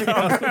 Calm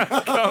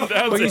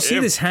down. Well, you see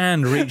this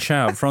hand reach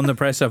out from the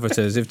press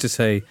officer as if to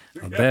say,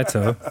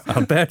 Alberto,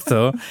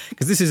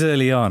 because this is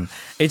early on.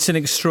 It's an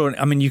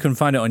extraordinary. I mean, you can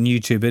find it on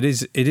YouTube. It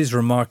is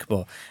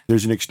remarkable.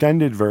 There's an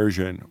extended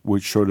version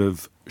which sort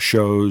of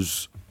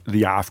shows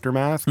the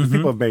aftermath. Because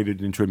people have made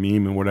it into a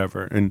meme and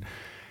whatever.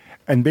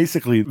 And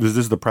basically, this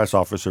is the press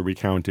officer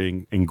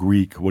recounting in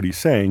Greek what he's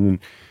saying. And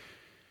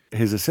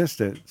his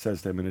assistant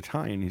says to him in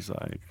Italian, he's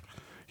like,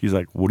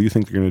 what do you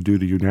think they're going to do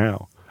to you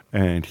now?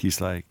 And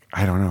he's like,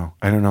 I don't know.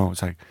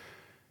 It's like,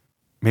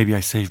 maybe I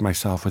saved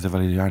myself with the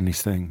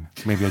Validiani's thing.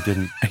 Maybe I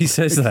didn't. He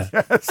says that.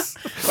 Yes.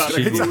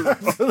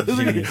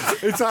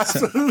 It's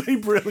absolutely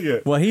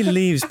brilliant. Well, he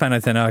leaves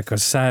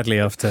Panathinaikos, sadly,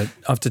 after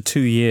 2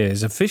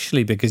 years,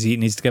 officially because he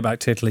needs to go back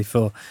to Italy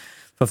for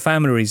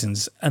family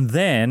reasons. And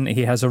then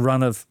he has a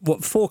run of,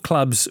 4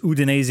 clubs,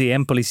 Udinese,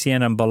 Empoli,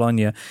 Siena and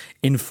Bologna,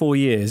 in 4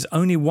 years,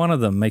 only one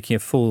of them making a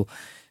full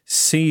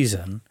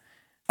season.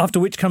 After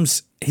which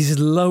comes his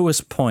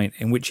lowest point,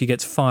 in which he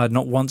gets fired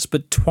not once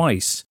but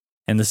twice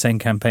in the same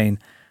campaign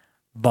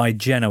by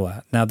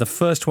Genoa. Now, the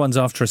first one's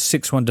after a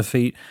 6-1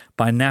 defeat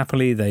by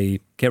Napoli.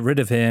 They get rid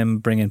of him,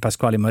 bring in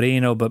Pasquale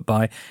Marino, but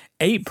by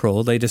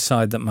April, they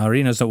decide that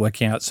Marino's not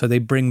working out, so they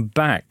bring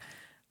back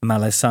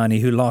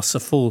Malesani, who lasts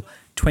a full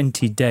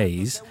 20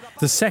 days.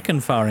 The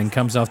second firing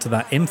comes after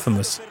that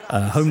infamous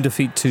home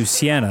defeat to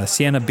Siena.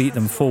 Siena beat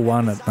them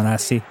 4-1 at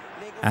Manassi.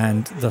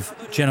 And the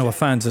Genoa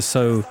fans are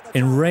so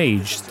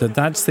enraged that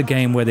that's the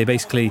game where they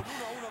basically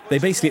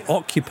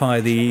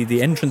occupy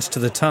the entrance to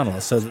the tunnel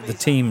so that the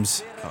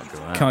teams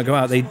can't go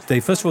out.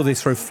 They first of all, they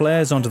throw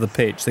flares onto the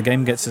pitch. The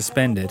game gets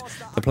suspended.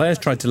 The players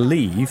try to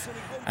leave,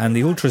 and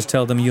the ultras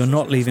tell them, you're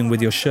not leaving with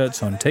your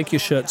shirts on. Take your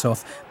shirts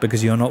off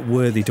because you're not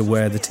worthy to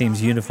wear the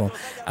team's uniform.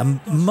 And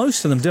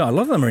most of them do. A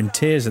lot of them are in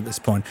tears at this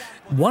point.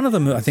 One of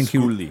them, I think,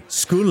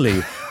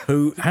 Scully,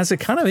 who has a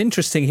kind of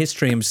interesting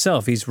history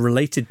himself. He's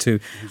related to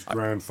his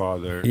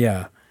grandfather.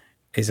 Yeah,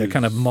 is a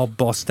kind of mob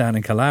boss down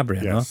in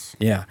Calabria. Yes.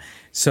 No? Yeah.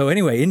 So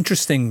anyway,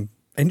 interesting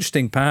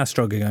power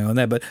struggle going on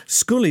there. But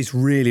Scully's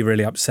really,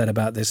 really upset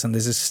about this, and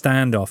there's a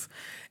standoff.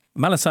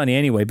 Malesani,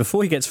 anyway,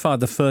 before he gets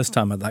fired the first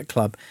time at that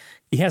club,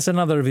 he has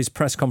another of his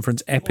press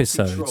conference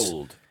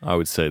episodes. I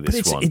would say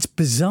this one. It's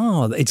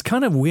bizarre. It's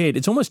kind of weird.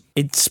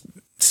 It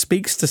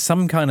speaks to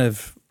some kind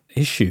of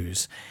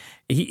issues.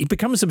 He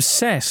becomes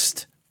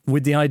obsessed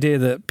with the idea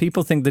that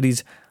people think that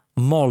he's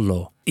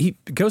mollo. He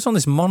goes on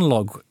this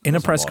monologue in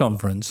a press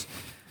conference,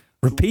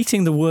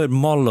 repeating the word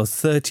mollo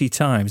 30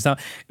 times. Now,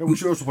 we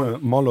should also point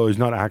out, mollo is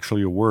not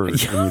actually a word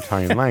in the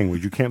Italian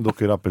language. You can't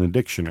look it up in a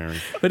dictionary.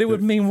 But it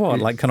would mean what?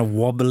 Like kind of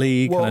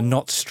wobbly, kind of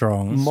not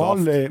strong?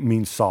 Molle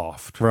means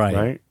soft,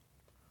 right?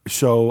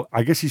 So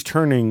I guess he's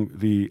turning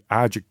the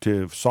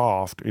adjective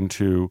soft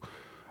into,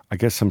 I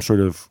guess, some sort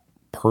of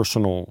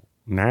personal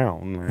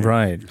noun.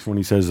 Right. When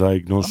he says,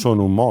 like, non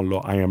sono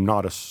mollo, I am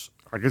not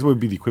I guess it would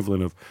be the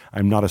equivalent of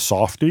I'm not a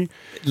softie.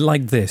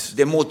 Like this.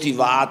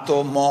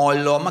 Demotivato,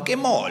 mollo. Ma che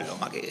mollo?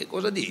 Ma che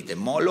cosa dite?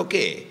 Mollo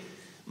che?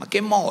 Ma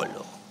che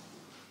mollo?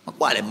 Ma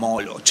quale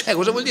mollo? Cioè,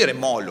 cosa vuol dire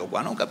mollo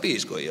qua? Non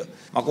capisco io.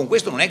 Ma con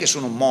questo non è che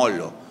sono un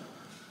mollo.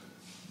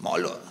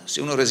 Mollo,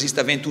 se uno resiste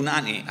a 21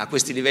 anni a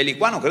questi livelli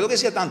qua, non credo che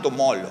sia tanto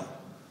mollo.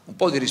 Un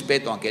po' di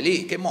rispetto anche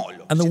lì, che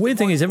mollo. And the weird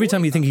thing is, every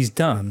time you think he's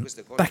done,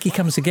 back he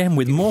comes again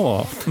with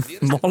more.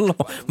 Mollo,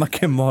 ma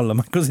che mollo?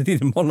 Ma cosa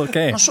dite mollo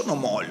che? Non sono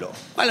mollo.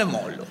 Quale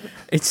mollo?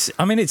 It's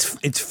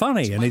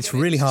funny and it's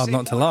really hard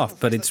not to laugh,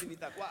 but it's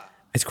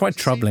quite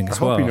troubling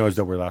as well. I hope he knows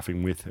that we're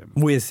laughing with him.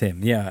 With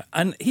him, yeah.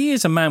 And he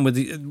is a man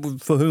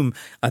for whom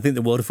I think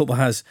the world of football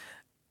has,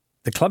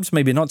 the clubs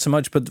maybe not so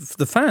much, but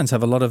the fans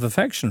have a lot of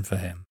affection for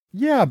him.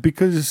 Yeah,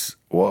 because,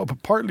 well,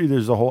 partly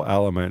there's the whole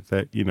element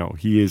that,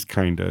 he is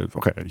kind of,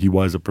 he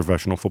was a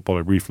professional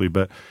footballer briefly,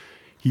 but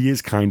he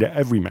is kind of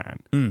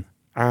everyman.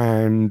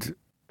 And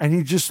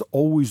he just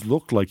always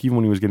looked like, even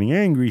when he was getting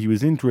angry, he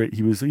was into it.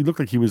 He looked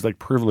like he was like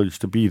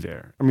privileged to be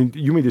there. I mean,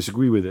 you may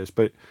disagree with this,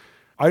 but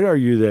I'd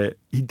argue that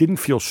he didn't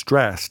feel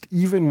stressed,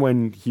 even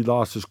when he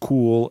lost his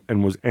cool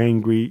and was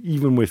angry,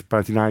 even with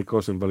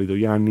Panathinaikos and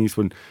Validoyannis,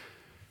 when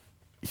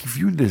he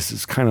viewed this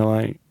as kind of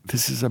like,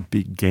 this is a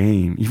big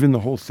game. Even the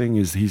whole thing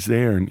is he's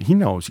there and he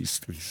knows he's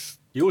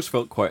He always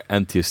felt quite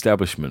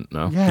anti-establishment,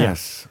 no?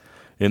 Yes.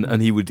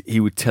 And he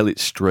would tell it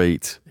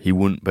straight. He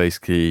wouldn't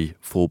basically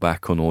fall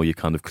back on all your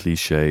kind of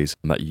cliches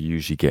that you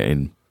usually get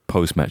in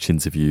post-match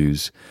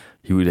interviews.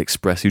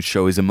 He'd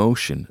show his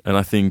emotion. And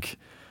I think,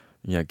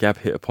 Gab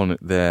hit upon it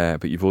there,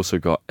 but you've also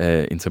got,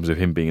 in terms of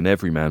him being an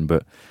everyman,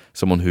 but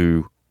someone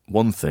who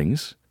won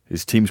things.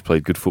 His teams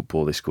played good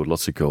football. They scored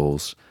lots of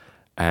goals.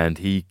 And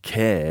he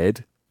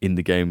cared in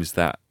the games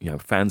that,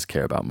 fans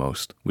care about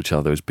most, which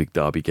are those big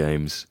derby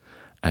games.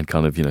 And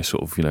kind of,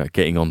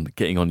 getting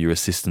on your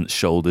assistant's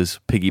shoulders,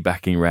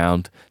 piggybacking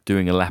round,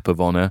 doing a lap of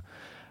honour,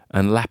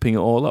 and lapping it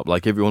all up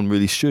like everyone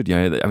really should.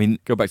 I mean,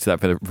 go back to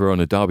that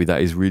Verona derby.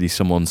 That is really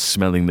someone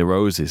smelling the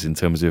roses in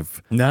terms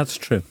of. That's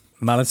true.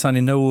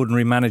 Malassani, no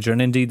ordinary manager,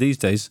 and indeed these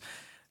days,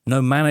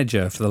 no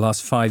manager for the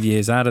last 5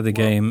 years out of the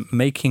game,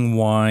 making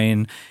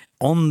wine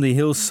on the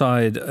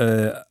hillside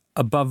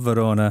above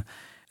Verona.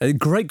 A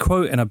great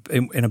quote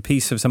in a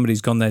piece of somebody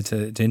who's gone there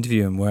to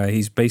interview him, where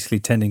he's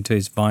basically tending to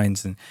his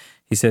vines and.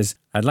 He says,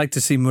 I'd like to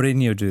see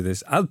Mourinho do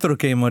this. Altro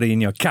che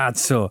Mourinho,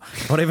 cazzo.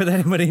 Vorrei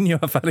vedere Mourinho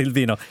a fare il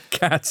vino,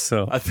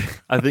 cazzo.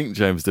 I think,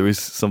 James, there is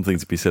something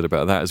to be said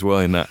about that as well,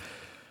 in that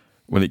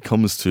when it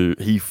comes to,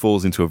 he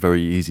falls into a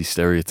very easy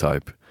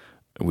stereotype,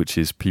 which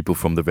is people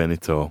from the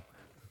Veneto,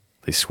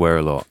 they swear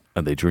a lot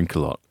and they drink a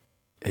lot.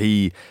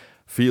 He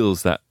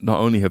feels that not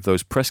only have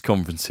those press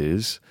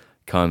conferences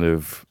kind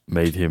of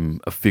made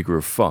him a figure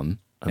of fun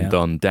and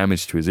done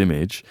damage to his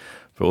image,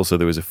 but also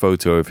there was a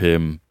photo of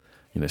him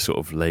sort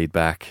of laid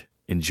back,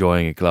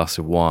 enjoying a glass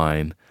of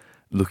wine,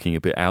 looking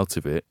a bit out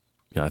of it.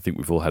 I think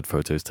we've all had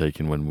photos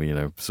taken when we,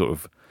 sort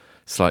of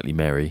slightly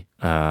merry,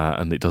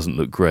 and it doesn't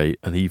look great.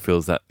 And he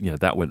feels that,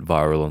 that went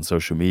viral on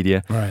social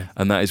media. Right.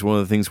 And that is one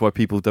of the things why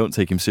people don't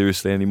take him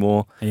seriously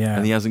anymore. Yeah.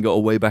 And he hasn't got a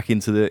way back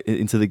into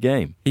the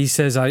game. He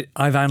says, I've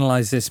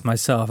analysed this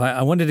myself.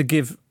 I wanted to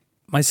give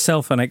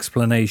myself an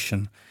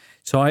explanation.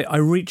 So I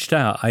reached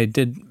out. I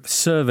did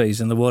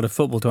surveys in the world of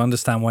football to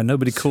understand why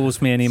nobody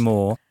calls me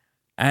anymore.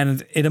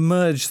 And it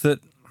emerged that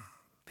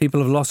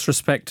people have lost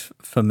respect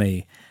for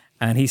me.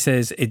 And he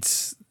says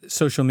it's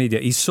social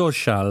media. I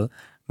social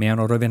mi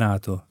hanno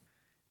rovinato.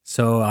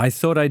 So I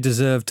thought I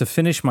deserved to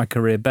finish my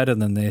career better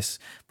than this.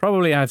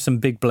 Probably I have some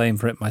big blame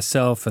for it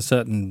myself, for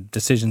certain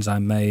decisions I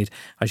made.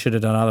 I should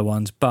have done other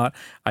ones. But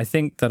I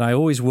think that I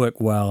always work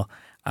well.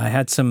 I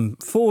had some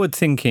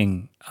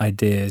forward-thinking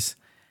ideas,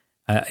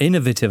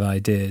 innovative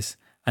ideas,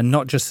 and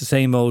not just the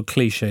same old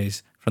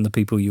cliches from the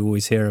people you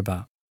always hear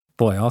about.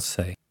 Boy, I'll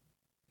say.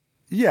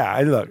 Yeah,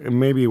 look,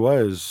 maybe it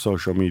was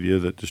social media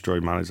that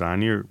destroyed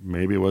Malassani, or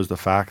maybe it was the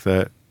fact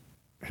that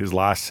his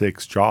last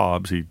 6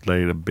 jobs, he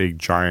laid a big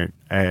giant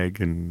egg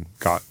and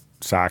got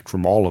sacked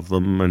from all of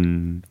them,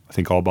 and I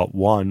think all but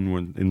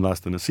one in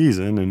less than a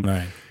season.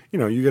 And,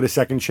 you get a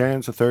second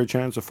chance, a third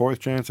chance, a fourth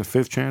chance, a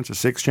fifth chance, a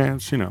sixth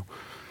chance, Yeah,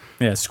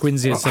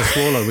 Squinzi at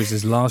Sassuolo was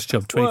his last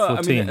job,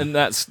 2014. Well, and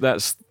that's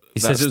he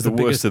says it was the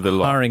worst of the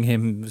lot. Hiring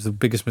him was the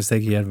biggest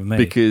mistake he ever made.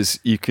 Because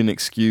you can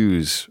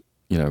excuse...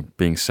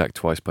 being sacked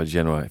twice by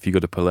Genoa. If you go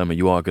to Palermo,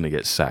 you are going to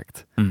get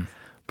sacked.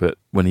 But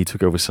when he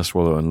took over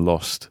Sassuolo and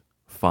lost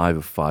 5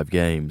 of 5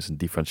 games and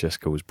Di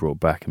Francesco was brought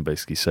back and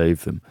basically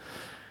saved them,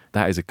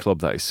 that is a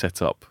club that is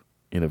set up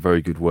in a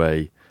very good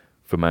way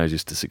for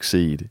managers to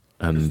succeed.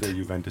 And the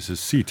Juventus'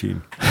 C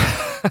team.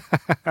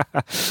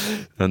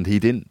 And he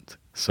didn't.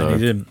 So and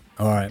he didn't.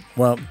 All right.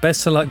 Well,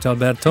 best of luck to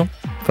Alberto.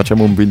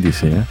 Facciamo un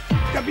brindisi, eh?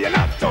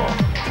 Campionato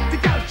di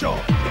calcio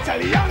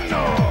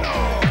italiano.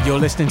 You're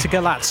listening to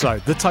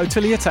Galazzo, the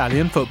totally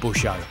Italian football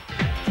show.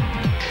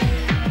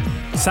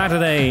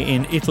 Saturday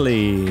in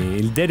Italy,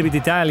 Il Derby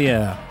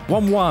d'Italia,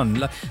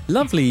 1-1.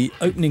 Lovely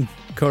opening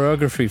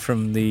choreography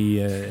from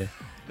the...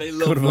 They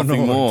love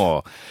nothing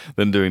more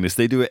than doing this.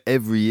 They do it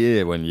every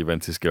year when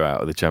Juventus go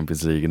out of the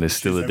Champions League, and there's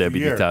still a Derby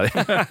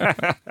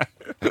d'Italia.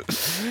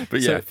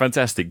 But yeah,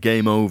 fantastic.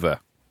 Game over.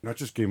 Not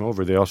just game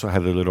over, they also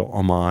had a little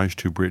homage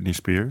to Britney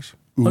Spears.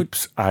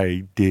 Oops,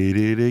 I did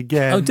it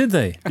again. Oh, did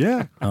they?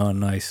 Yeah. Oh,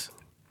 nice.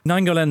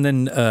 Nainggolan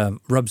then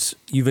rubs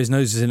Juve's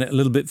noses in it a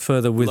little bit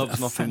further with... Loves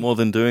nothing more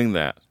than doing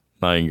that.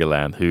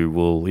 Nainggolan, who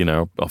will,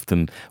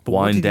 often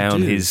wind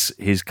down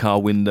his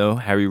car window,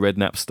 Harry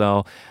Redknapp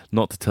style,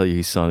 not to tell you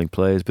he's signing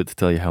players, but to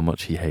tell you how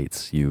much he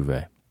hates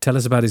Juve. Tell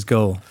us about his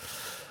goal.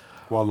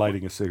 While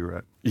lighting a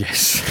cigarette.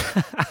 Yes.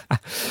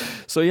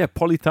 So,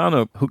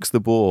 Politano hooks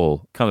the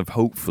ball, kind of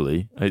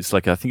hopefully. It's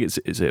like, I think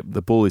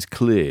the ball is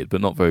cleared,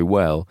 but not very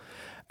well.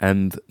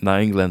 And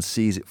Nainggolan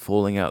sees it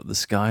falling out of the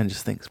sky and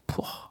just thinks,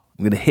 I'm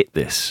going to hit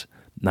this,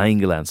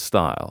 Nainggolan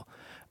style.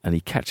 And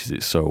he catches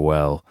it so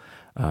well.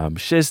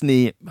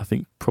 Szczesny, I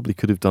think, probably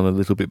could have done a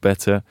little bit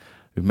better.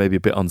 Maybe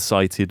a bit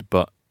unsighted,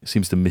 but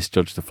seems to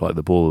misjudge the flight of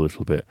the ball a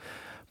little bit.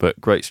 But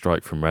great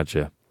strike from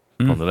Radja.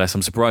 Nonetheless,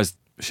 I'm surprised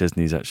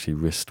Szczesny's actually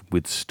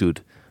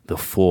withstood the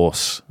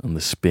force and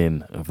the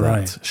spin of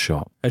that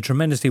shot. A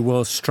tremendously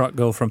well-struck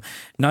goal from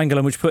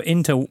Nainggolan, which put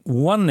Inter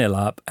 1-0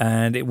 up,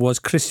 and it was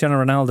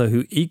Cristiano Ronaldo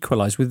who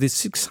equalised with his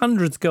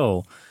 600th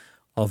goal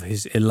of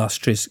his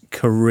illustrious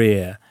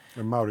career.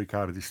 And Mauro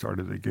Icardi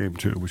started the game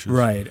too, which is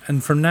Right.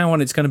 And from now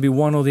on, it's going to be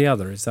one or the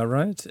other. Is that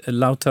right?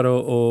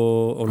 Lautaro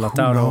or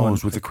Lautaro? Who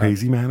knows? With the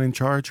crazy man in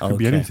charge, could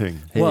be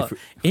anything. Well,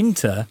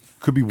 Inter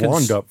could be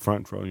Wanda up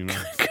front for all you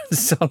know.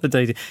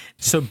 Consolidated.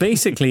 So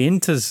basically,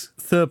 Inter's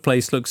third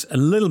place looks a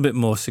little bit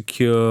more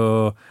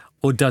secure,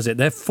 or does it?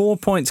 They're 4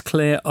 points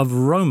clear of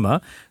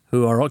Roma,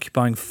 who are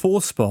occupying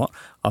fourth spot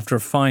after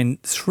a fine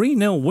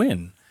 3-0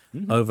 win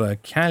over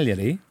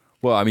Cagliari.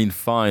 Well, I mean,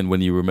 fine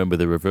when you remember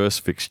the reverse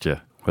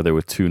fixture where they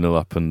were 2-0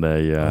 up and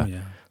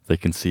they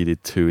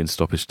conceded 2 in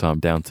stoppage time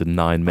down to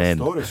 9 men.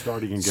 Pastore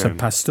starting again. So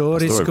Pastore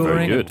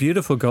scoring a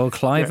beautiful goal.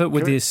 Clivert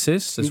with the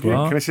assist as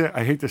well. Can I say,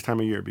 I hate this time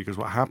of year because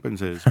what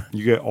happens is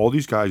you get all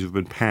these guys who've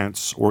been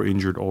pants or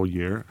injured all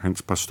year,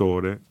 hence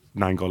Pastore,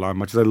 Nainggolan,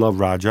 much as I love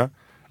Raja.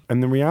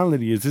 And the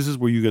reality is this is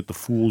where you get the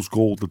fool's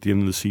gold at the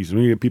end of the season.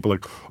 You get people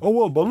like, oh,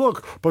 well, but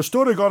look,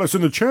 Pastore got us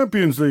in the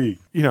Champions League.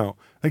 You know,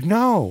 like,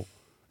 no.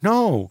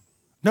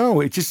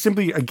 It's just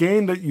simply a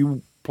game that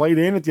you played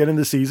in at the end of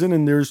the season,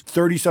 and there's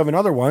 37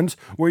 other ones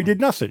where he did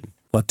nothing.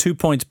 Well, 2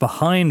 points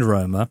behind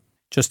Roma,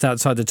 just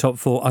outside the top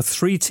 4, are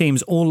 3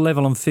 teams all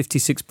level on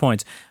 56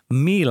 points.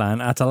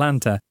 Milan,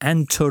 Atalanta,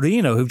 and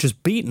Torino, who've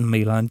just beaten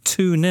Milan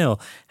 2-0.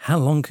 How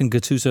long can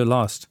Gattuso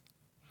last?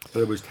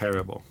 It was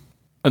terrible.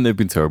 And they've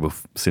been terrible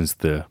since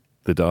the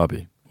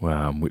derby,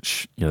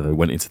 which, you know, they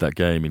went into that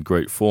game in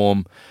great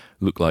form,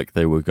 looked like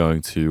they were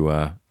going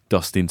to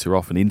dust Inter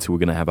off, and Inter were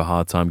going to have a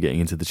hard time getting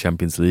into the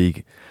Champions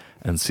League.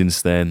 And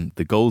since then,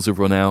 the goals have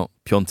run out.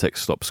 Piontek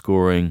stopped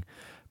scoring.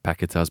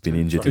 Paqueta's been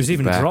injured. He was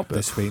even dropped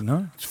this week,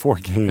 no? It's 4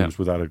 games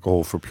without a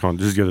goal for Piontek.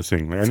 This is the other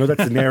thing. Like, I know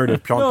that's the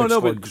narrative.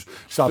 Piontek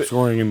stopped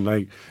scoring,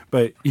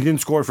 but he didn't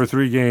score for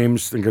 3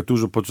 games. And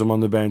Gattuso puts him on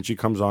the bench. He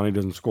comes on. He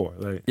doesn't score.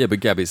 Yeah, but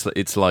Gab,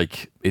 it's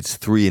like it's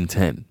 3 in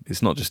 10.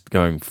 It's not just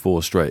going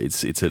 4 straight.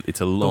 It's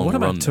a long run. What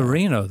about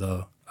Torino,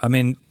 though? I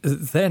mean,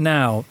 they're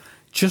now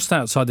just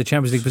outside the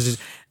Champions League position.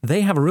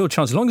 They have a real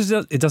chance, as long as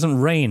it doesn't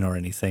rain or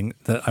anything,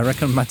 that I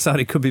reckon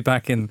Mazzarri could be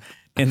back in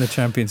the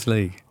Champions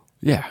League.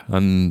 Yeah,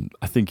 and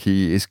I think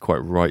he is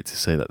quite right to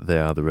say that they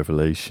are the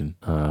revelation.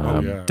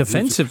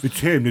 Defensive.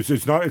 It's him.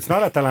 It's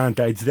not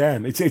Atalanta. It's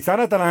them. It's not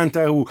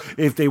Atalanta who,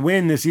 if they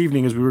win this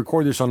evening, as we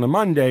record this on the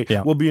Monday,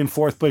 will be in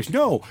 4th place.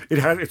 No,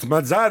 it's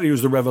Mazzarri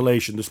who's the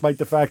revelation, despite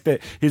the fact that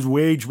his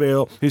wage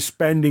bill, his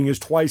spending is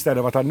twice that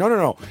of Atalanta.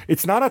 No.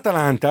 It's not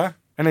Atalanta.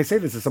 And I say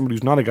this as somebody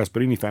who's not a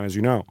Gasperini fan, as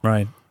you know.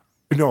 Right.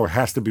 No, it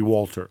has to be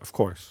Walter, of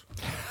course.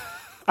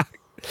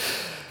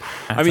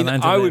 I mean,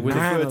 I would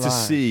prefer to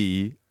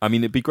see. I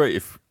mean, it'd be great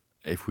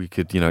if we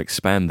could,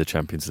 expand the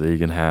Champions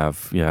League and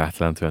have,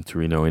 Atalanta and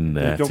Torino in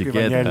there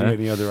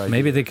together.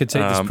 Maybe they could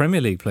take this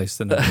Premier League place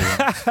the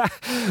next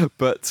one.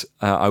 But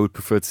I would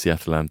prefer to see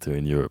Atalanta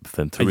in Europe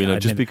than Torino,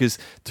 because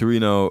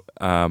Torino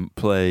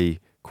play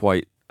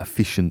quite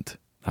efficient.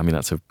 I mean,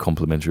 that's very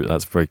complimentary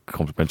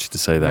to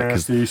say that.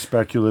 Nasty,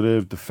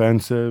 speculative,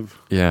 defensive.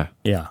 Yeah.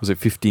 Was it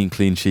 15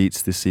 clean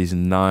sheets this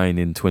season, 9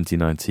 in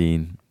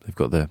 2019? They've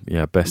got the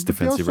best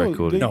defensive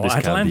record. No,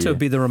 Atalanta would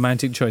be the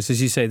romantic choice.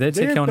 As you say, they're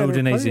taking on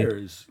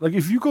Udinese. Like,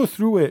 if you go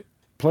through it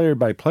player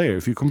by player,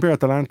 if you compare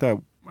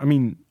Atalanta, I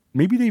mean,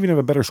 maybe they even have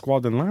a better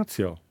squad than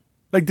Lazio.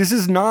 Like, this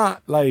is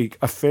not like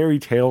a fairy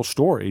tale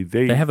story.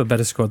 They have a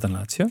better squad than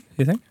Lazio,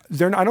 you think?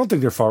 I don't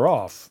think they're far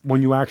off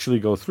when you actually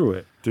go through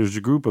it. There's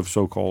a group of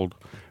so-called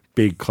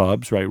big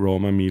clubs, right?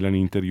 Roma, Milan,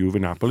 Inter, Juve,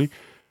 Napoli.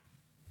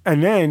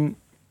 And then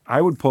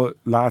I would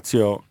put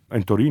Lazio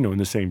and Torino in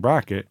the same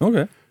bracket.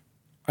 Okay.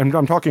 And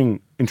I'm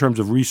talking in terms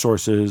of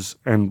resources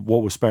and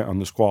what was spent on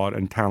the squad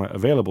and talent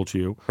available to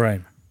you. Right.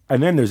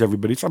 And then there's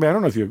everybody. I mean, I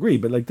don't know if you agree,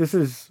 but like this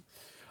is...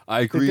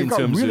 I agree in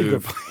terms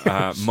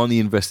of money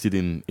invested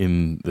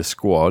in the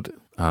squad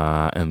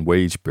and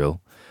wage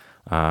bill.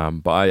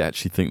 But I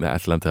actually think that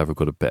Atalanta have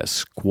got a better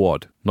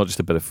squad. Not just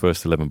a better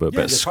first 11, but a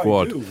better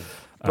squad.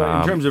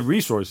 But in terms of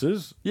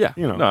resources,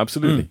 no,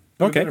 absolutely.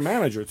 Okay. Better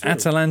manager too.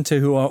 Atalanta,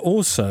 who are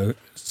also,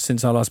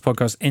 since our last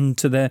podcast,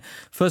 into their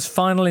first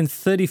final in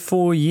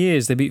 34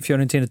 years. They beat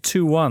Fiorentina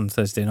 2-1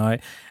 Thursday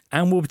night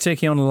and will be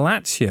taking on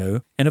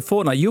Lazio in a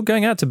fortnight. You're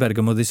going out to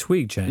Bergamo this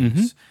week,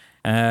 James.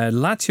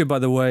 Lazio, by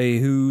the way,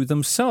 who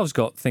themselves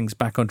got things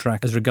back on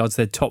track as regards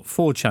their top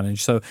 4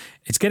 challenge. So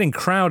it's getting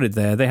crowded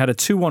there. They had a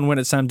 2-1 win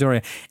at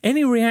Sampdoria.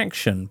 Any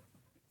reaction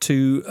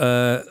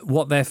to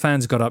what their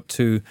fans got up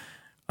to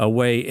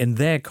away in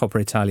their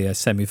Coppa Italia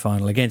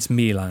semi-final against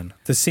Milan?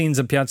 The scenes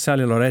at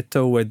Piazzale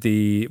Loreto with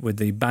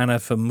the banner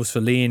for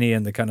Mussolini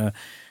and the kind of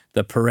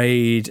the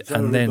parade,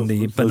 and then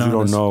the bananas. Those you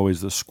don't know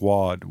is the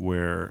squad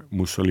where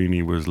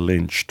Mussolini was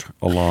lynched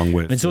along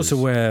with. It's also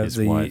where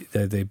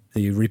the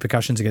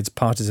repercussions against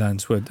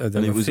partisans were.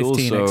 There were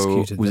 15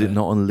 executed. Was it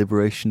not on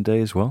Liberation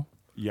Day as well?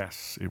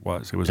 Yes, it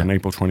was. It was on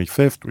April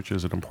 25th, which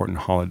is an important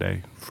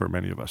holiday for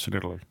many of us in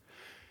Italy.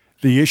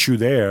 The issue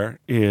there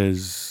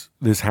is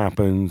this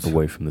happens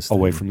away from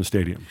the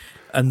stadium.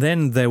 And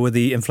then there were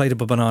the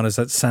inflatable bananas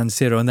at San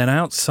Siro. And then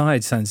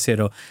outside San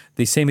Siro,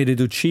 the Semi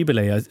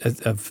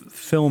Riducibile, a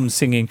film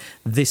singing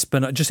this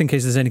banana, just in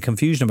case there's any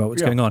confusion about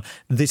what's going on,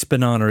 this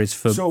banana is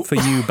for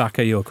you,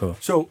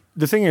 Bakayoko. So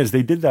the thing is,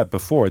 they did that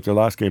before, at their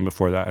last game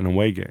before that, an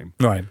away game.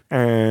 Right.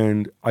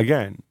 And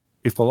again,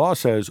 if the law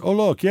says, oh,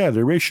 look, yeah,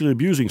 they're racially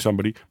abusing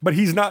somebody, but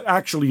he's not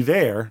actually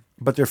there,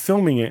 but they're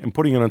filming it and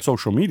putting it on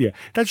social media,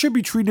 that should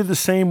be treated the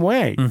same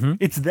way. Mm-hmm.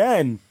 It's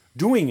then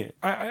doing it.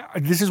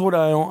 This is what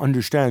I don't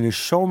understand. There's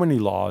so many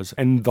laws,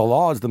 and the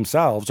laws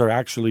themselves are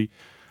actually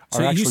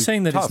So are you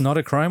saying that tough. it's not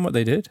a crime what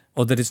they did?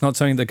 Or that it's not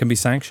something that can be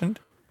sanctioned?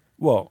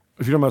 Well,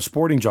 if you're talking about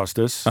sporting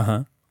justice,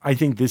 I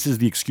think this is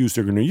the excuse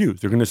they're going to use.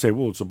 They're going to say,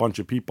 well, it's a bunch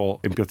of people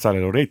in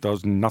Piazzale Loreto,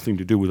 it's nothing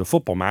to do with a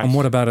football match. And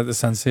what about at the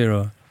San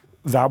Siro?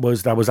 That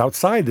was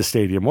outside the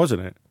stadium,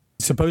 wasn't it?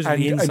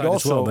 Supposedly inside and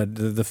also, as well,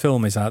 but the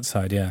film is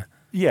outside, yeah.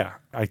 Yeah,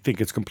 I think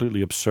it's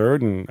completely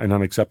absurd and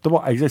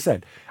unacceptable. As I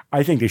said,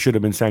 I think they should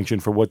have been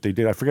sanctioned for what they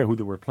did. I forget who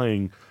they were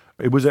playing.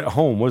 It was at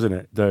home, wasn't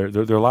it?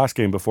 Their last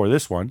game before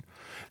this one.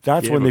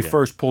 That's when they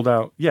first pulled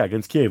out,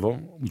 against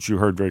Chievo, which you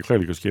heard very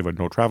clearly because Chievo had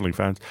no traveling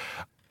fans.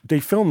 They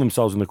filmed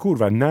themselves in the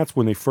curva, and that's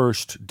when they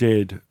first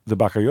did the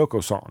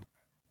Bakayoko song.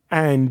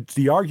 And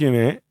the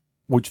argument,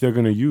 which they're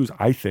going to use,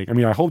 I think,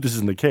 I hope this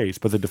isn't the case,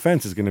 but the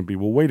defense is going to be,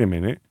 well, wait a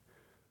minute.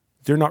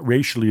 They're not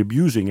racially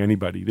abusing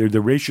anybody.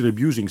 They're racially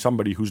abusing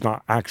somebody who's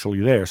not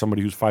actually there,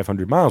 somebody who's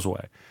 500 miles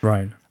away.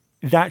 Right.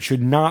 That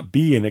should not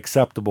be an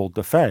acceptable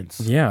defense.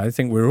 Yeah, I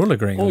think we're all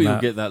agreeing on that. Or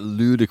you'll get that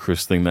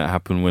ludicrous thing that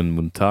happened when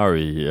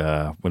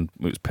Montari, when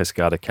it was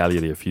Pescara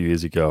Cagliari a few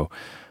years ago,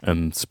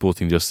 and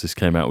Sporting Justice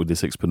came out with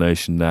this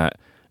explanation that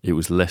it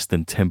was less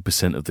than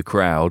 10% of the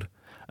crowd,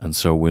 and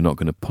so we're not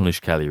going to punish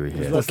Cagliari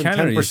here. Less than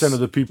 10%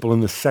 of the people in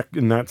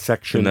that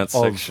section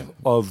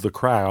of the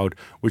crowd,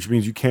 which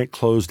means you can't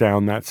close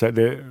down that set.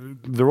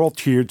 They're all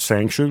tiered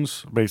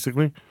sanctions,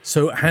 basically.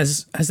 So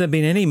has there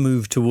been any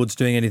move towards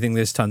doing anything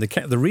this time?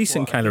 The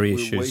recent Cagliari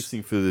issues. We're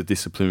waiting for the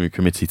disciplinary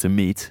committee to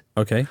meet.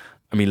 Okay.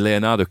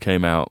 Leonardo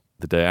came out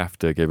the day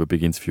after, gave a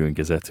big interview in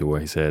Gazzetta where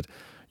he said,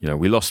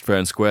 we lost fair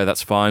and square,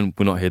 that's fine.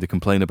 We're not here to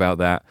complain about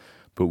that,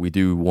 but we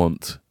do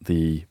want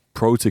the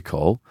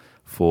protocol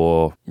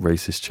for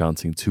racist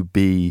chanting to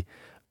be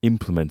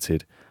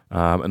implemented.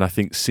 And I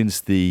think since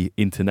the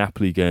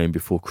Inter-Napoli game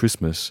before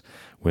Christmas,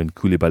 when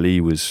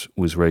Koulibaly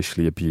was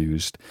racially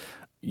abused,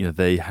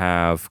 they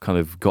have kind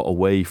of got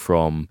away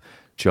from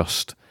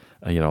just,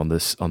 on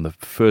the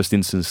first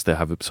instance, they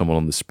have someone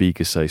on the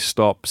speaker say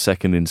stop,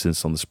 second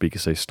instance on the speaker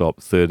say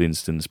stop, third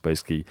instance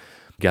basically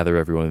gather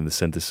everyone in the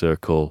centre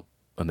circle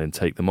and then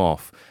take them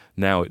off.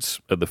 Now it's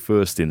at the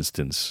first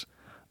instance.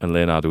 And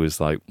Leonardo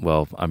is like,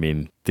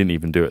 didn't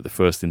even do it the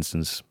first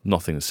instance,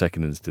 nothing the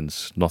second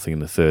instance, nothing in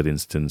the third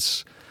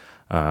instance.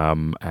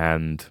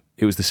 And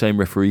it was the same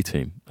referee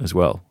team as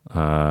well,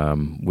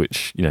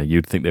 which,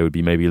 you'd think they would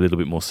be maybe a little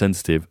bit more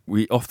sensitive.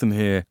 We often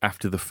hear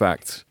after the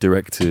fact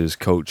directors,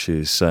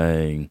 coaches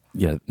saying,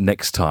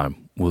 next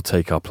time we'll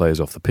take our players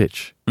off the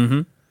pitch.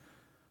 Mm-hmm.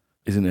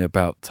 Isn't it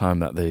about time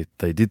that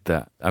they did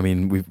that?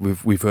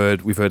 We've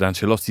heard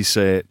Ancelotti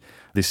say it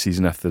this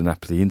season after the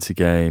Napoli Inter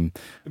game.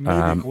 It may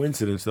be a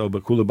coincidence though,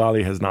 but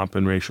Koulibaly has not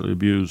been racially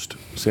abused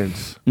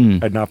since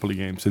at Napoli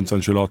game, since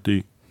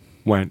Ancelotti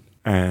went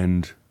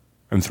and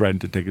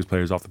threatened to take his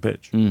players off the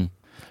pitch.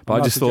 But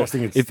I just thought,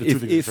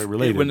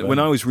 when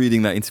I was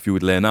reading that interview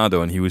with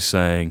Leonardo and he was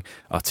saying,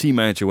 our team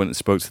manager went and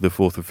spoke to the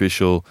fourth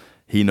official,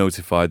 he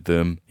notified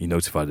them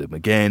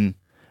again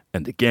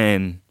and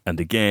again and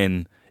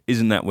again.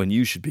 Isn't that when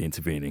you should be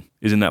intervening?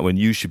 Isn't that when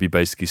you should be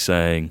basically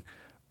saying,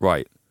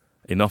 right,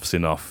 enough's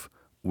enough,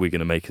 we're going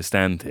to make a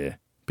stand here?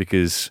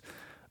 Because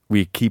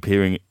we keep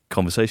hearing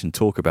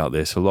talk about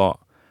this a lot,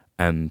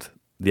 and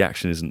the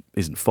action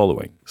isn't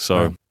following.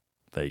 So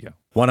there you go.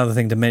 One other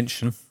thing to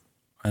mention,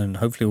 and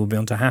hopefully we'll be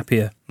on to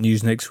happier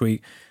news next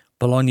week.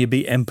 Bologna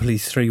beat Empoli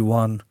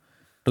 3-1.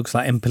 Looks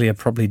like Empoli are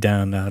probably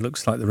down now.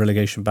 Looks like the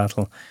relegation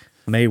battle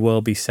may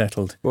well be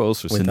settled. Well,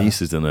 also Sinise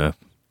has done an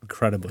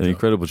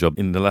incredible job.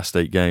 In the last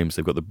 8 games,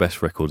 they've got the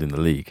best record in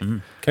the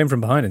league. Came from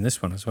behind in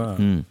this one as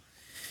well.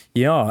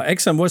 Yeah,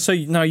 excellent. Well, so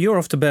now you're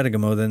off to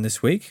Bergamo then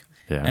this week.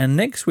 Yeah. And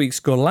next week's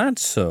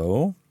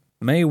Golazzo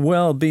may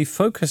well be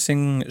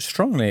focusing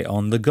strongly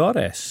on the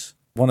goddess,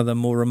 one of the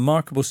more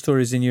remarkable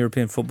stories in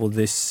European football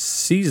this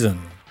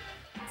season.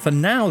 For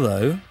now,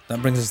 though,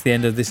 that brings us to the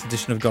end of this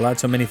edition of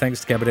Golazzo. Many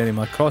thanks to Gabriele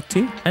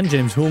Marcotti and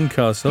James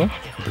Horncastle, and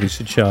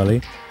producer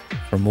Charlie.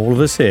 From all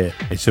of us here,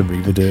 it's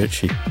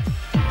arrivederci.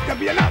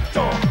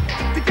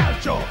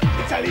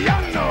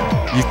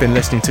 You've been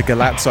listening to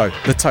Golazzo,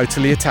 the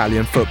totally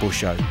Italian football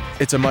show.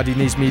 It's a Muddy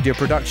Knees Media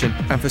production,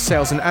 and for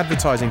sales and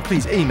advertising,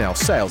 please email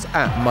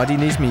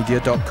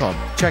sales@muddykneesmedia.com.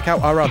 Check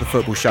out our other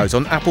football shows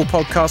on Apple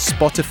Podcasts,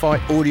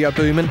 Spotify, Audio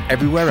Boom, and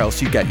everywhere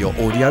else you get your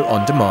audio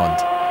on demand.